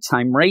of old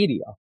time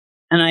radio.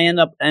 And I end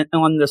up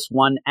on this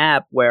one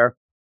app where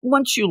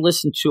once you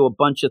listen to a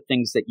bunch of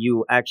things that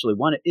you actually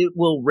want, it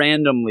will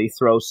randomly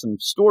throw some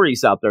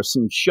stories out there,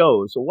 some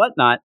shows or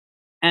whatnot.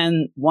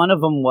 And one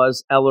of them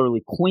was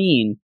Elderly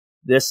Queen,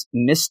 this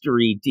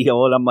mystery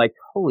deal. And I'm like,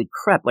 holy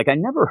crap, I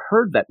never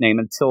heard that name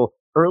until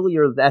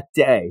earlier that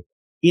day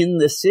in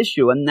this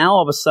issue. And now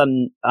all of a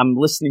sudden I'm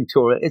listening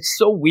to it. It's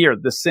so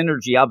weird, the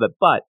synergy of it,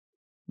 but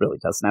really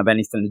doesn't have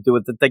anything to do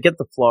with it. They get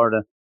to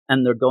Florida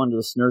and they're going to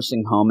this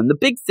nursing home. And the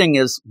big thing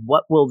is,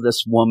 what will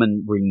this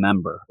woman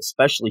remember?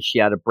 Especially she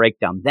had a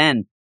breakdown.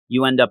 Then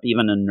you end up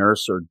even a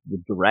nurse or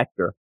the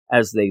director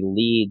as they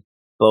lead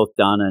both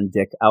Donna and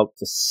Dick out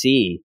to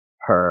see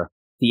her,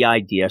 the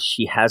idea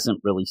she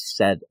hasn't really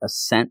said a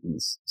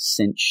sentence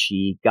since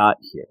she got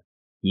here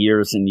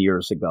years and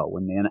years ago,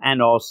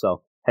 and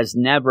also has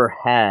never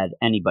had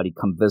anybody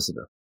come visit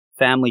her.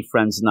 Family,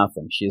 friends,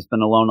 nothing. She has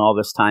been alone all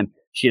this time.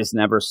 She has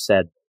never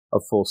said a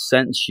full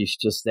sentence. She's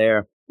just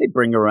there. They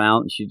bring her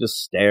out and she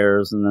just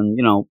stares. And then,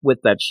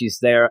 with that, she's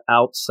there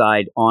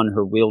outside on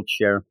her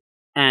wheelchair.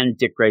 And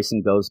Dick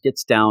Grayson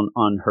gets down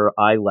on her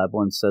eye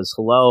level and says,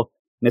 "Hello,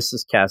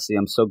 Mrs. Cassidy,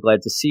 I'm so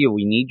glad to see you.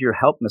 We need your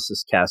help,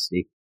 Mrs.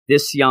 Cassidy.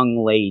 This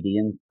young lady,"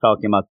 and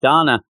talking about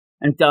Donna.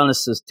 And Donna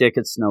says, "Dick,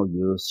 it's no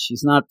use.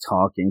 She's not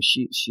talking.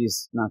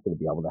 She's not going to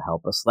be able to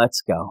help us.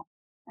 Let's go."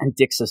 And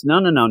Dick says, No,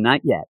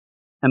 not yet.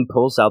 And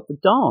pulls out the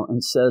doll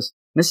and says,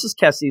 "Mrs.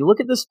 Cassidy, look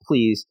at this,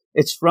 please.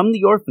 It's from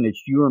the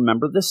orphanage. Do you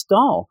remember this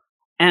doll?"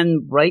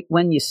 And right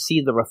when you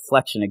see the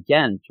reflection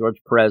again,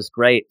 George Perez,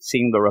 great,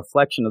 seeing the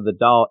reflection of the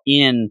doll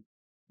in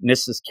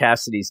Mrs.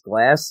 Cassidy's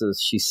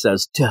glasses, she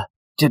says, To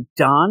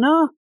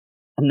Donna?"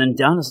 And then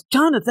Donna says,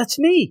 "Donna, that's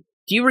me.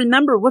 Do you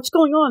remember what's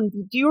going on?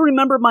 Do you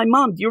remember my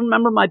mom? Do you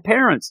remember my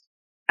parents?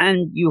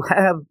 And you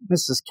have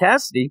Mrs.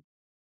 Cassidy,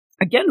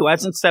 again, who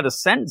hasn't said a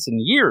sentence in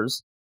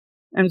years,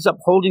 ends up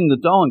holding the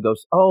doll and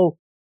goes, oh,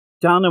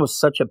 Donna was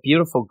such a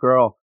beautiful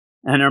girl.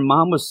 And her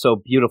mom was so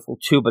beautiful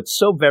too, but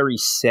so very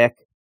sick.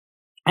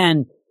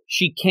 And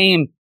she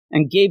came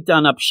and gave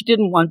Donna up. She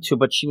didn't want to,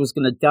 but she was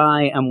going to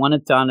die and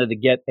wanted Donna to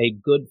get a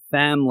good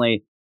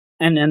family,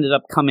 and ended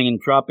up coming and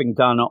dropping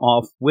Donna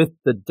off with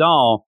the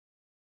doll.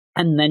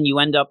 And then you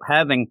end up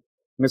having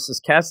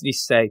Mrs. Cassidy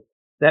say,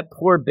 that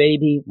poor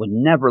baby would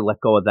never let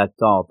go of that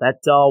doll.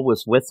 That doll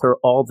was with her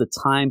all the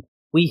time.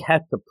 We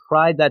had to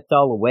pry that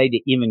doll away to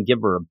even give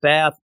her a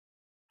bath.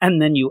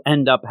 And then you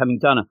end up having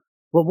Donna.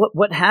 Well,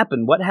 what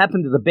happened? What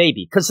happened to the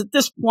baby? Because at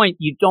this point,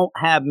 you don't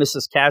have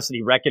Mrs.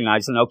 Cassidy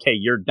recognizing, okay,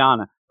 you're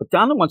Donna. But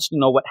Donna wants to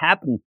know what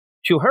happened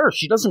to her.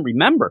 She doesn't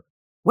remember.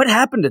 What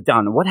happened to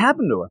Donna? What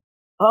happened to her?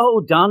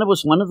 Oh, Donna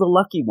was one of the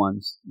lucky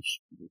ones.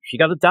 She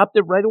got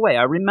adopted right away.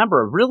 I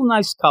remember a real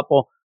nice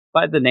couple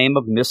by the name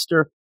of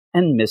Mr.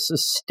 and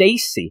Mrs.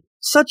 Stacy.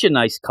 Such a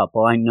nice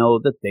couple. I know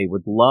that they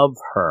would love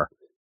her.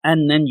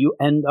 And then you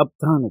end up,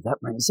 Donna, that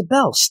rings a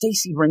bell.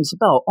 Stacy rings a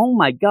bell. Oh,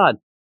 my God.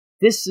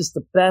 This is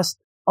the best.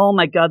 Oh,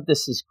 my God,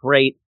 this is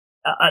great.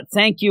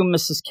 Thank you,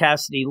 Mrs.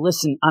 Cassidy.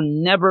 Listen,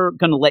 I'm never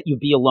going to let you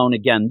be alone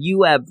again.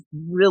 You have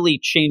really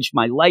changed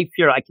my life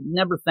here. I can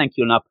never thank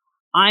you enough.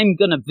 I'm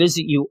going to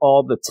visit you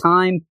all the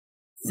time.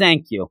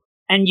 Thank you.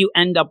 And you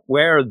end up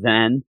where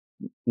then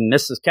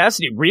Mrs.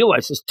 Cassidy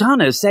realizes,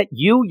 Donna, is that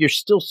you? You're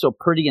still so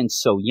pretty and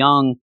so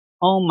young.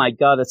 Oh, my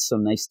God, it's so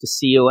nice to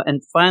see you.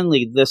 And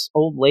finally, this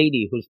old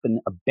lady who's been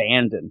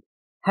abandoned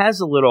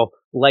has a little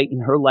light in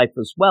her life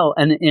as well.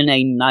 And in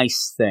a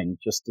nice thing,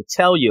 just to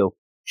tell you,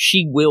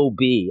 she will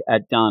be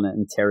at Donna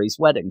and Terry's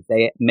wedding.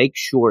 They make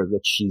sure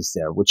that she's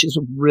there, which is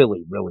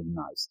really, really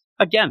nice.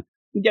 Again,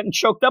 I'm getting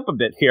choked up a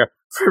bit here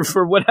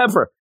for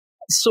whatever.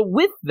 So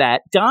with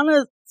that,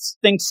 Donna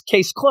thinks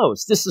case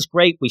closed. This is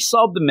great. We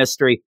solved the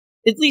mystery.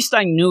 At least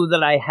I knew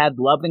that I had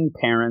loving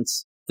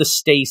parents, the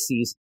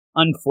Stacys.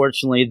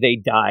 Unfortunately,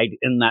 they died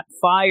in that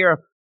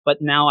fire. But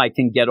now I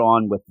can get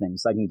on with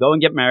things. I can go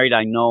and get married.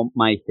 I know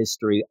my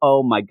history.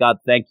 Oh, my God.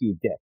 Thank you,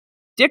 Dick.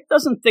 Dick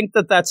doesn't think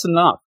that that's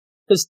enough,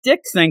 because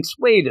Dick thinks,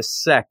 wait a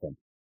second.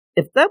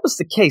 If that was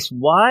the case,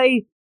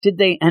 why did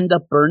they end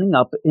up burning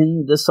up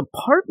in this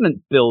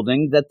apartment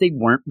building that they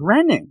weren't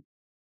renting?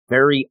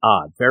 Very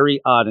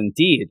odd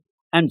indeed.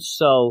 And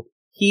so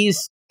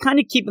he's kind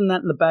of keeping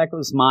that in the back of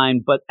his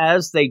mind. But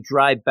as they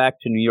drive back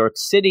to New York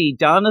City,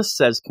 Donna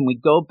says, can we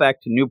go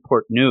back to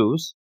Newport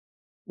News,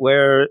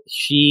 where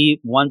she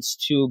wants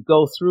to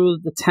go through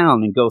the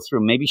town and go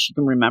through. Maybe she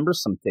can remember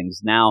some things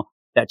now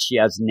that she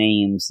has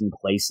names and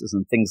places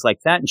and things like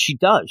that. And she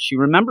does. She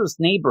remembers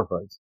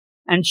neighborhoods.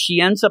 And she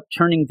ends up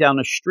turning down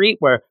a street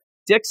where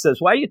Dick says,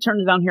 why are you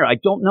turning down here? I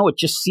don't know. It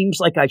just seems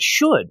like I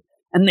should.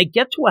 And they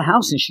get to a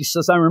house and she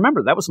says, I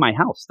remember. That was my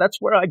house. That's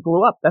where I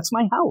grew up. That's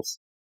my house.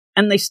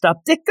 And they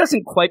stop. Dick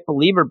doesn't quite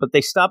believe her, but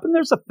they stop. And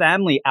there's a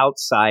family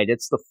outside.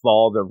 It's the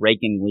fall. They're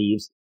raking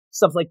leaves.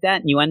 Stuff like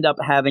that. And you end up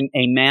having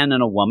a man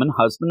and a woman,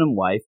 husband and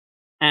wife.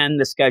 And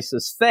this guy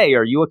says, Faye,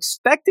 are you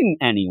expecting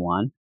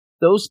anyone?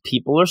 Those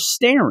people are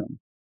staring.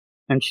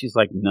 And she's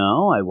like,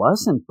 no, I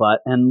wasn't.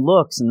 And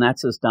looks, and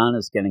that's as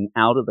Donna's getting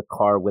out of the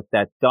car with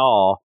that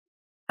doll.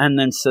 And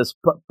then says,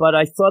 but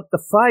I thought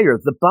the fire,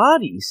 the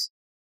bodies.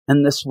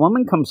 And this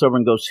woman comes over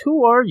and goes,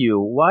 who are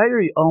you? Why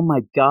are you? Oh, my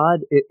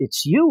God,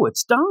 it's you.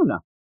 It's Donna.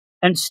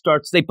 And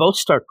they both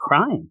start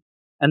crying.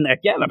 And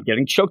again, I'm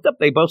getting choked up.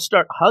 They both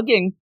start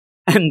hugging.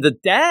 And the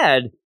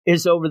dad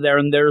is over there,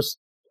 and there's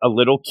a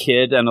little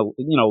kid and a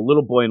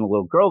little boy and a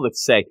little girl that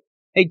say,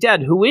 hey,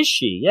 Dad, who is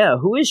she? Yeah,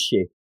 who is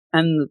she?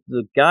 And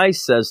the guy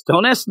says,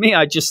 don't ask me,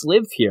 I just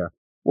live here.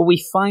 Well,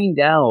 we find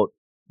out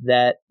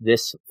that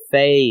this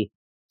Faye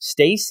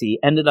Stacy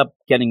ended up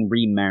getting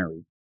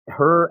remarried.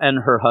 Her and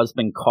her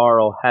husband,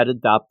 Carl, had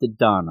adopted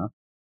Donna.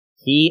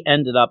 He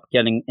ended up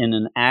getting in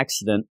an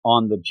accident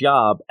on the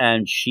job,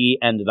 and she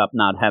ended up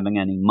not having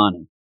any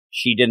money.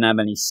 She didn't have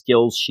any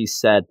skills, she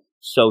said.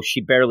 So she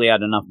barely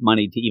had enough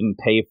money to even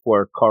pay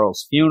for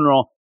Carl's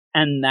funeral.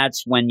 And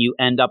that's when you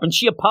end up. And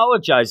she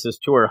apologizes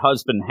to her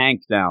husband,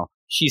 Hank, now.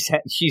 She's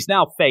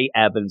now Faye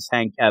Evans.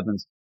 Hank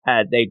Evans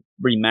they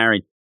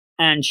remarried.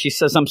 And she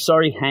says, I'm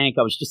sorry, Hank.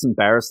 I was just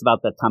embarrassed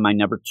about that time. I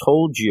never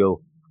told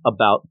you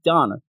about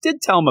Donna.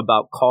 Did tell him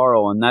about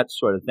Carl and that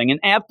sort of thing. And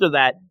after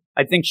that,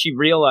 I think she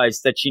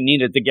realized that she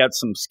needed to get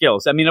some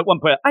skills. I mean, at one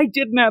point, I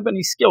didn't have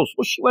any skills.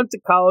 Well, she went to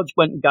college,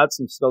 went and got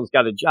some skills,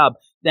 got a job,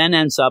 then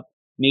ends up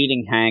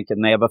meeting Hank,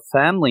 and they have a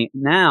family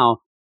now.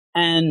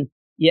 And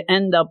you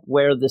end up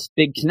where this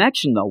big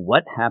connection, though.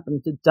 What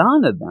happened to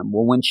Donna then?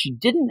 Well, when she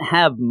didn't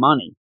have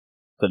money,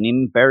 couldn't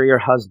even bury her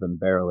husband,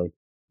 barely,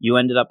 you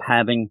ended up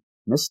having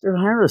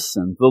Mr.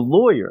 Harrison, the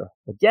lawyer.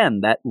 Again,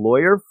 that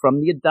lawyer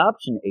from the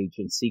adoption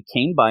agency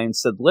came by and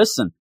said,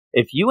 listen,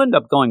 if you end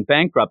up going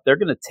bankrupt, they're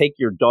going to take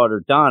your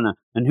daughter, Donna,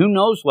 and who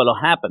knows what'll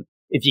happen.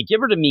 If you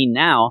give her to me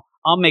now,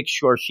 I'll make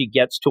sure she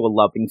gets to a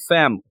loving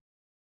family.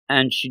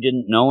 and she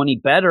didn't know any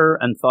better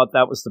and thought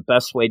that was the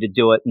best way to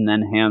do it, and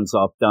then hands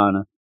off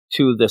Donna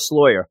to this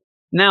lawyer.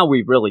 Now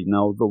we really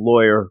know the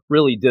lawyer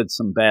really did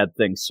some bad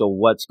things, so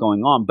what's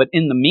going on? But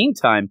in the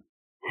meantime,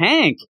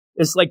 Hank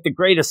is like the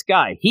greatest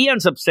guy. He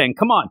ends up saying,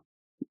 come on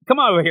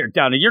over here,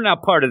 Donna. You're now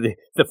part of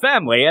the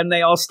family. And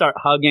they all start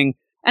hugging.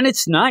 And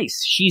it's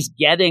nice. She's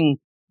getting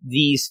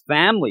these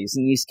families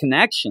and these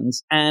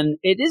connections. And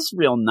it is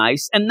real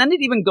nice. And then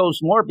it even goes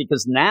more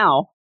because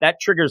now that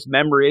triggers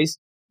memories,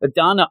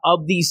 Donna,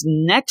 of these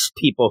next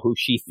people who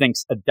she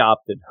thinks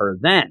adopted her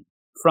then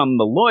from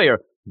the lawyer.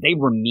 They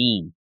were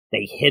mean.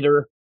 They hit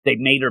her. They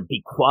made her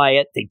be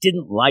quiet. They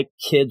didn't like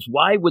kids.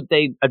 Why would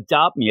they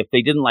adopt me if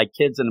they didn't like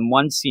kids? And in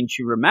one scene,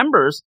 she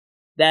remembers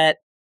that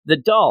the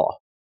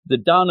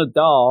Donna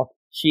doll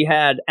she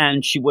had,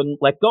 and she wouldn't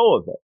let go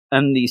of it.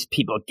 And these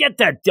people, get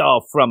that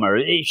doll from her.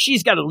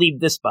 She's got to leave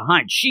this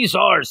behind. She's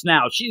ours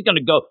now. She's going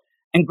to go,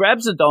 and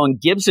grabs the doll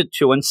and gives it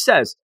to and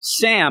says,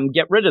 Sam,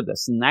 get rid of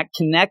this. And that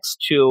connects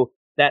to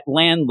that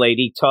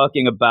landlady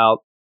talking about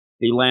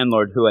the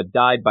landlord who had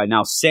died by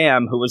now,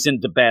 Sam, who was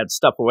into bad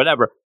stuff or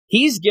whatever.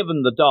 He's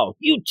given the doll.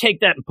 You take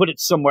that and put it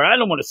somewhere. I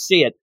don't want to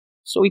see it.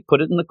 So he put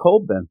it in the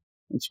coal bin.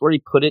 It's where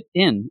he put it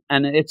in.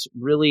 And it's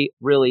really,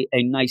 really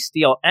a nice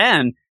deal.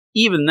 And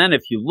even then,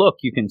 if you look,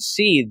 you can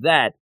see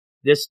that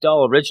this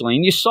doll originally,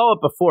 and you saw it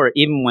before,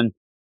 even when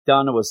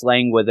Donna was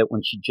laying with it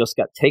when she just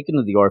got taken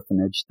to the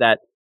orphanage, that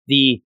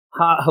the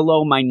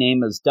hello, my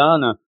name is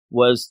Donna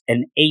was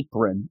an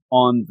apron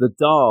on the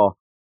doll.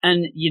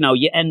 And, you know,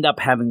 you end up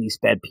having these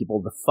bad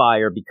people, the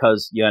fire,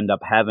 because you end up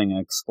having an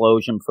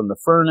explosion from the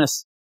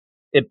furnace.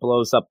 It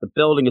blows up the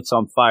building. It's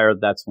on fire.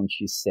 That's when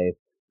she's saved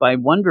by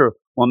Wonder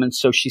Woman.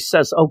 So she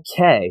says,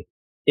 okay,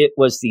 it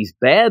was these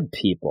bad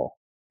people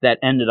that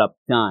ended up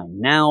dying.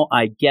 Now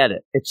I get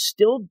it. It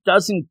still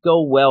doesn't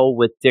go well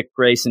with Dick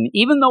Grayson,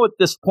 even though at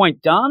this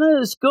point Donna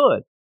is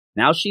good.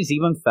 Now she's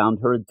even found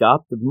her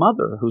adoptive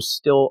mother who's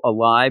still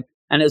alive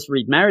and is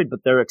remarried, but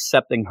they're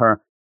accepting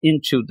her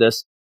into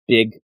this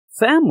big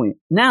family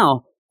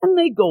now. And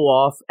they go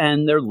off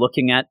and they're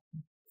looking at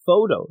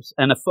photos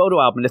and a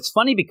photo album. It's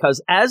funny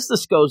because as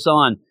this goes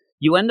on,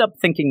 you end up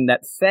thinking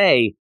that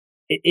Faye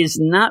is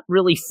not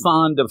really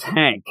fond of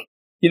Hank,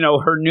 you know,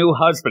 her new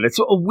husband. It's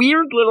a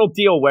weird little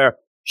deal where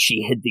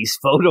she hid these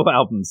photo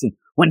albums. And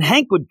when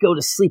Hank would go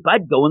to sleep,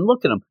 I'd go and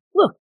look at him.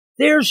 Look,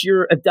 there's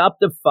your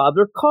adoptive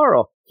father,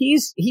 Carl. He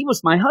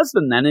was my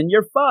husband then and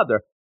your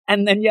father.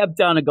 And then you have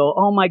Donna go,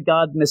 oh my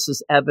God,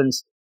 Mrs.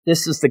 Evans,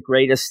 this is the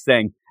greatest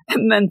thing.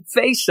 And then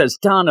Faye says,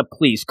 Donna,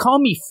 please call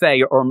me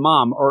Faye or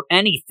Mom or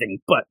anything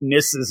but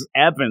Mrs.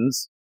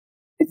 Evans.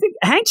 I think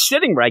Hank's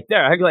sitting right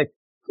there. I'm like,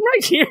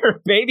 right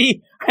here,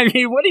 baby. I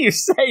mean, what are you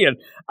saying?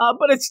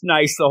 But it's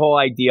nice, the whole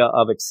idea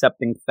of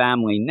accepting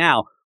family.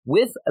 Now,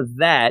 with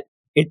that,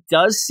 it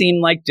does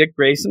seem like Dick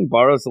Grayson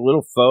borrows a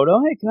little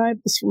photo. Hey, can I have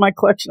this for my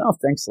collection? Oh,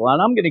 thanks a lot.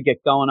 I'm going to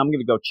get going. I'm going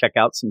to go check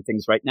out some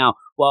things right now.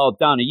 Well,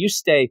 Donna, you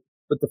stay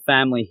with the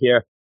family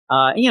here.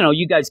 You know,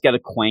 you guys get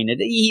acquainted.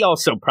 He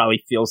also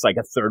probably feels like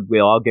a third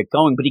wheel. I'll get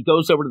going. But he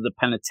goes over to the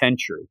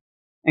penitentiary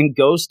and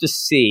goes to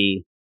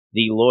see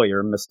the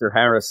lawyer, Mr.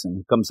 Harrison,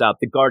 who comes out.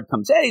 The guard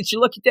comes, hey, it's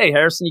your lucky day,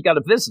 Harrison. You got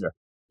a visitor.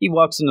 He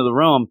walks into the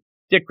room.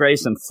 Dick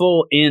Grayson,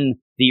 full in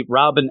the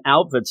Robin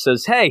outfit,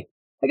 says, hey,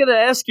 I got to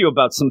ask you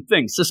about some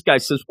things. This guy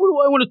says, what do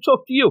I want to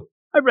talk to you?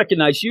 I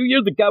recognize you.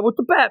 You're the guy with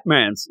the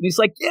Batmans. And he's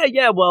like,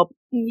 yeah, well,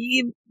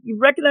 you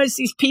recognize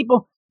these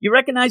people? You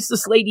recognize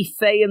this lady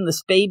Faye and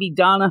this baby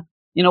Donna?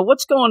 You know,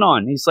 what's going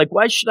on? He's like,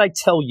 why should I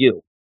tell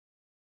you?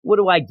 What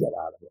do I get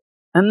out of it?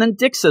 And then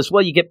Dick says,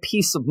 well, you get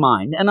peace of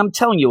mind. And I'm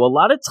telling you, a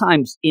lot of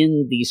times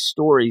in these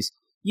stories,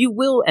 you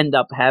will end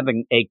up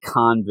having a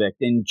convict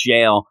in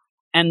jail.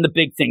 And the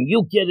big thing,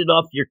 you'll get it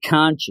off your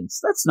conscience.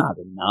 That's not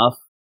enough.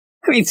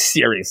 I mean,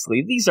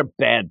 seriously, these are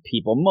bad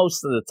people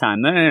most of the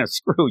time.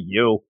 Screw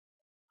you.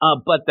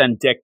 But then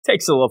Dick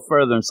takes it a little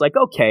further and it's like,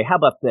 okay, how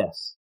about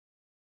this?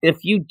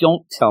 If you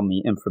don't tell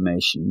me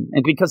information,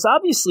 and because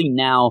obviously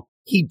now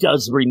he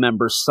does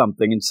remember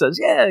something and says,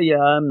 yeah,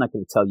 I'm not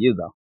going to tell you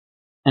though.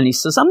 And he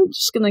says, I'm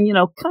just going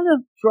to, kind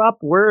of drop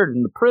word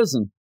in the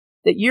prison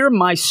that you're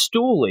my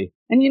stoolie.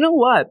 And you know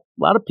what? A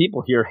lot of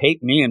people here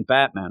hate me and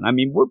Batman. I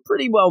mean, we're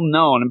pretty well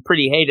known and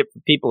pretty hated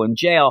for people in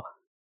jail.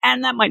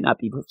 And that might not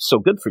be so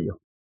good for you.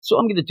 So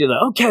I'm going to do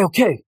that.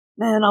 Okay,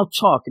 man, I'll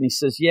talk. And he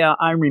says, yeah,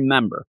 I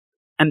remember.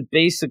 And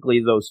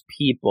basically those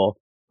people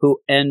who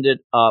ended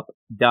up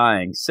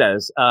dying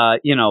says,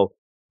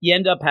 you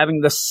end up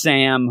having the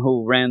Sam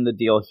who ran the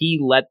deal. He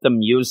let them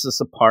use this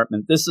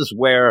apartment. This is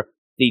where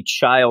the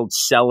child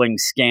selling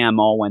scam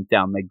all went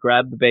down. They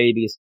grabbed the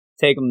babies,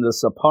 take them to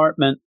this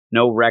apartment.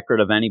 No record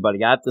of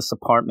anybody at this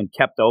apartment,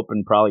 kept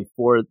open probably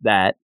for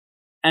that.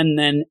 And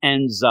then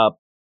ends up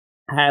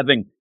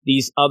having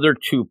these other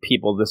two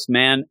people, this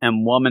man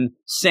and woman,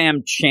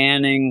 Sam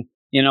Channing,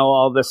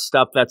 all this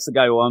stuff. That's the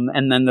guy who owned.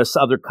 And then this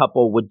other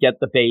couple would get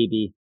the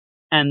baby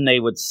and they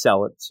would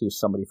sell it to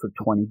somebody for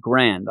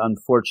 $20,000.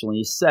 Unfortunately,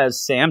 he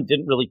says Sam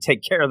didn't really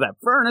take care of that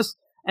furnace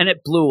and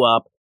it blew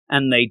up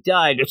and they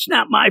died. It's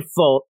not my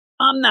fault.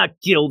 I'm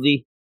not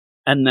guilty.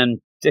 And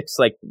then Dick's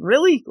like,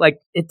 really? Like,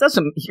 it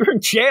doesn't, you're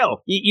in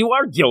jail. You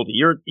are guilty.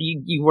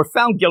 You were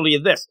found guilty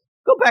of this.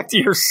 Go back to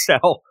your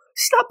cell.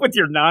 Stop with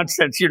your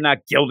nonsense. You're not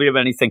guilty of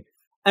anything.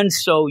 And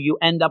so you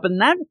end up in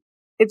that.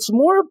 It's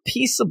more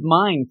peace of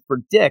mind for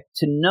Dick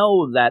to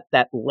know that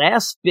that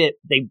last bit,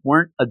 they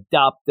weren't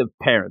adoptive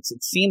parents.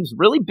 It seems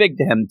really big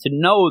to him to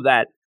know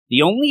that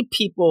the only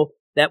people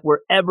that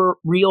were ever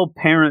real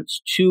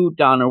parents to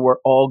Donna were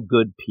all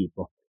good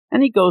people.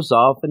 And he goes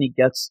off and he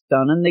gets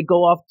done and they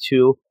go off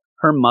to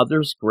her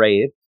mother's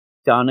grave.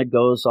 Donna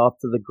goes off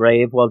to the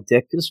grave while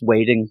Dick is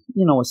waiting,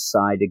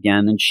 aside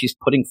again. And she's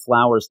putting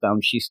flowers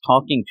down. She's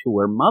talking to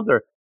her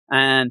mother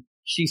and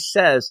she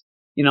says,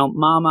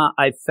 Mama,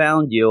 I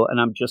found you and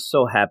I'm just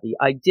so happy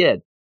I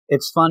did.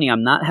 It's funny.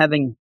 I'm not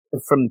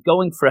from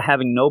going for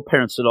having no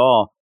parents at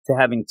all to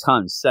having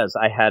tons. Says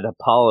I had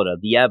Hippolyta,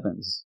 the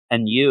Evans,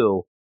 and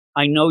you.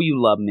 I know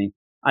you love me.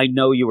 I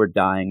know you were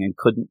dying and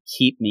couldn't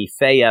keep me.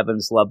 Faye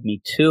Evans loved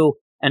me too.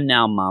 And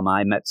now, Mama,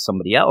 I met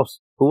somebody else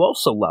who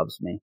also loves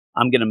me.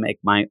 I'm going to make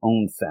my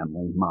own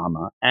family,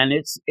 Mama. And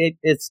it's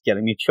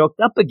getting me choked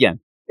up again.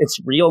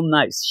 It's real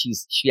nice.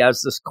 She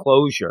has this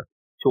closure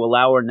to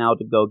allow her now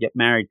to go get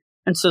married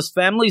and says,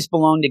 families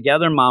belong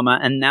together, Mama.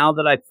 And now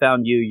that I've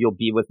found you, you'll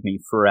be with me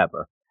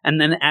forever. And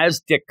then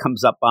as Dick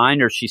comes up behind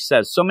her, she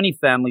says, so many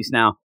families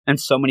now and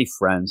so many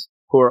friends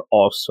who are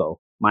also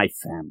my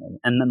family.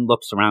 And then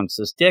looks around and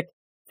says, Dick,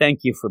 thank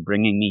you for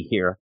bringing me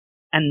here.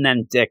 And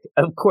then Dick,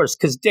 of course,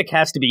 because Dick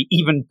has to be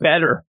even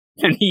better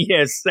than he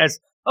is, says,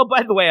 oh,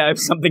 by the way, I have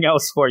something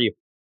else for you.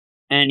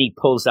 And he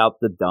pulls out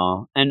the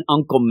doll. And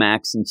Uncle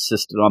Max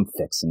insisted on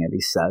fixing it,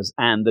 he says.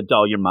 And the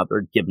doll your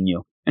mother had given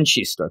you. And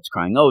she starts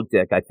crying. Oh,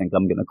 Dick, I think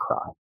I'm going to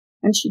cry.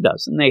 And she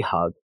does. And they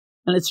hug.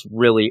 And it's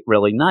really,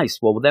 really nice.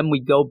 Well, then we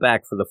go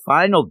back for the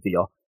final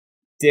deal.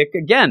 Dick,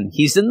 again,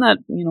 he's in that,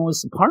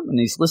 his apartment.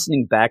 He's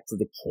listening back to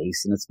the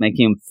case. And it's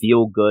making him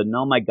feel good. And,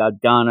 oh, my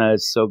God, Donna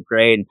is so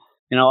great.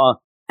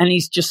 And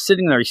he's just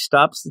sitting there. He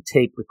stops the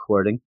tape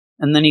recording.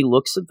 And then he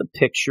looks at the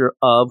picture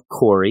of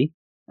Corey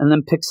and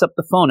then picks up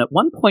the phone. At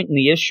one point in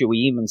the issue, he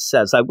even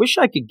says, I wish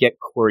I could get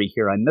Corey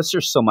here. I miss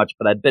her so much,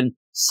 but I've been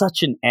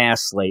such an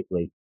ass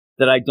lately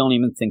that I don't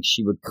even think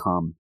she would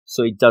come.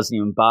 So he doesn't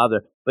even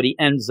bother. But he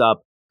ends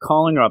up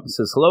calling her up and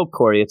says, hello,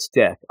 Corey, it's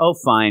Dick. Oh,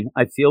 fine.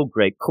 I feel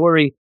great.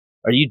 Corey,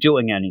 are you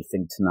doing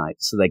anything tonight?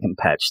 So they can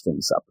patch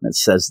things up. And it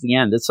says the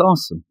end. It's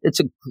awesome.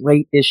 It's a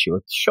great issue.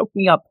 It shook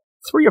me up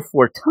 3 or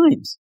 4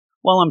 times.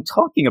 While I'm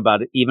talking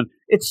about it even,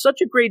 it's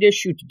such a great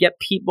issue to get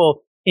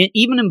people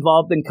even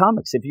involved in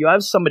comics. If you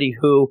have somebody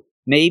who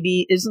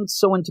maybe isn't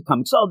so into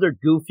comics, oh, they're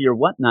goofy or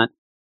whatnot,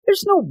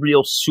 there's no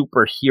real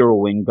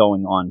superheroing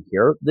going on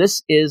here.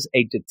 This is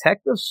a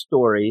detective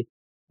story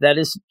that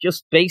is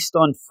just based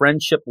on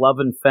friendship, love,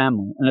 and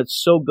family. And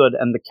it's so good.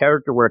 And the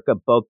character work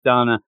of both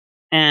Donna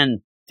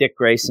and Dick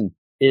Grayson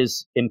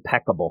is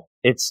impeccable.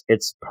 It's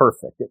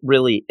perfect. It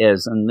really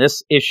is. And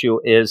this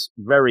issue is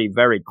very,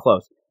 very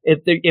close.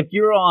 If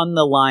you're on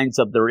the lines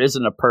of there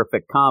isn't a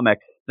perfect comic,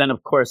 then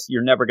of course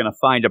you're never going to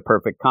find a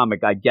perfect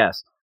comic, I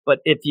guess. But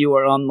if you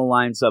are on the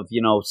lines of,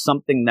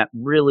 something that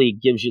really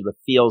gives you the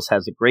feels,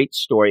 has a great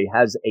story,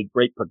 has a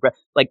great progress,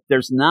 like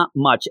there's not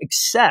much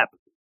except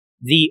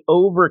the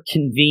over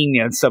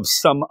convenience of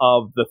some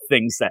of the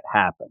things that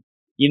happen.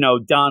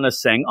 Donna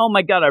saying, oh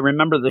my God, I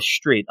remember the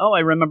street. Oh,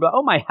 I remember,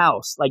 my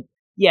house. Like,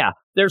 yeah,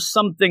 there's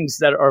some things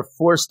that are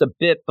forced a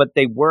bit, but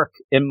they work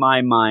in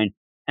my mind.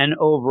 And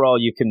overall,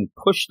 you can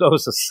push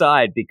those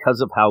aside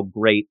because of how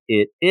great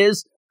it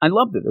is. I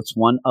loved it. It's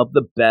one of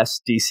the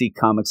best DC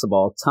comics of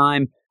all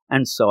time.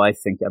 And so I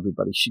think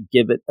everybody should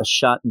give it a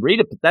shot and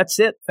read it. But that's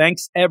it.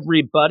 Thanks,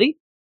 everybody.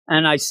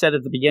 And I said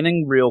at the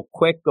beginning, real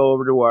quick, go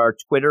over to our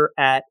Twitter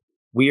at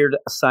Weird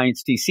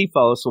Science DC.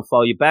 Follow us. We'll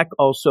follow you back.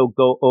 Also,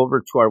 go over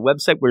to our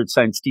website,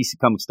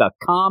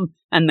 WeirdScienceDCComics.com,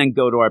 and then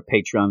go to our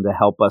Patreon to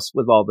help us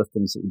with all the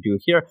things that we do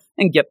here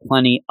and get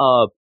plenty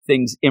of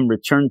things in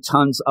return,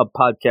 tons of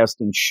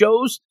podcasting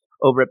shows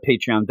over at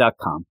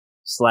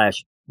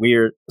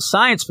patreon.com/Weird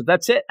Science. But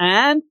that's it.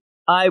 And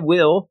I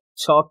will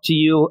talk to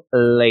you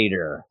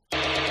later.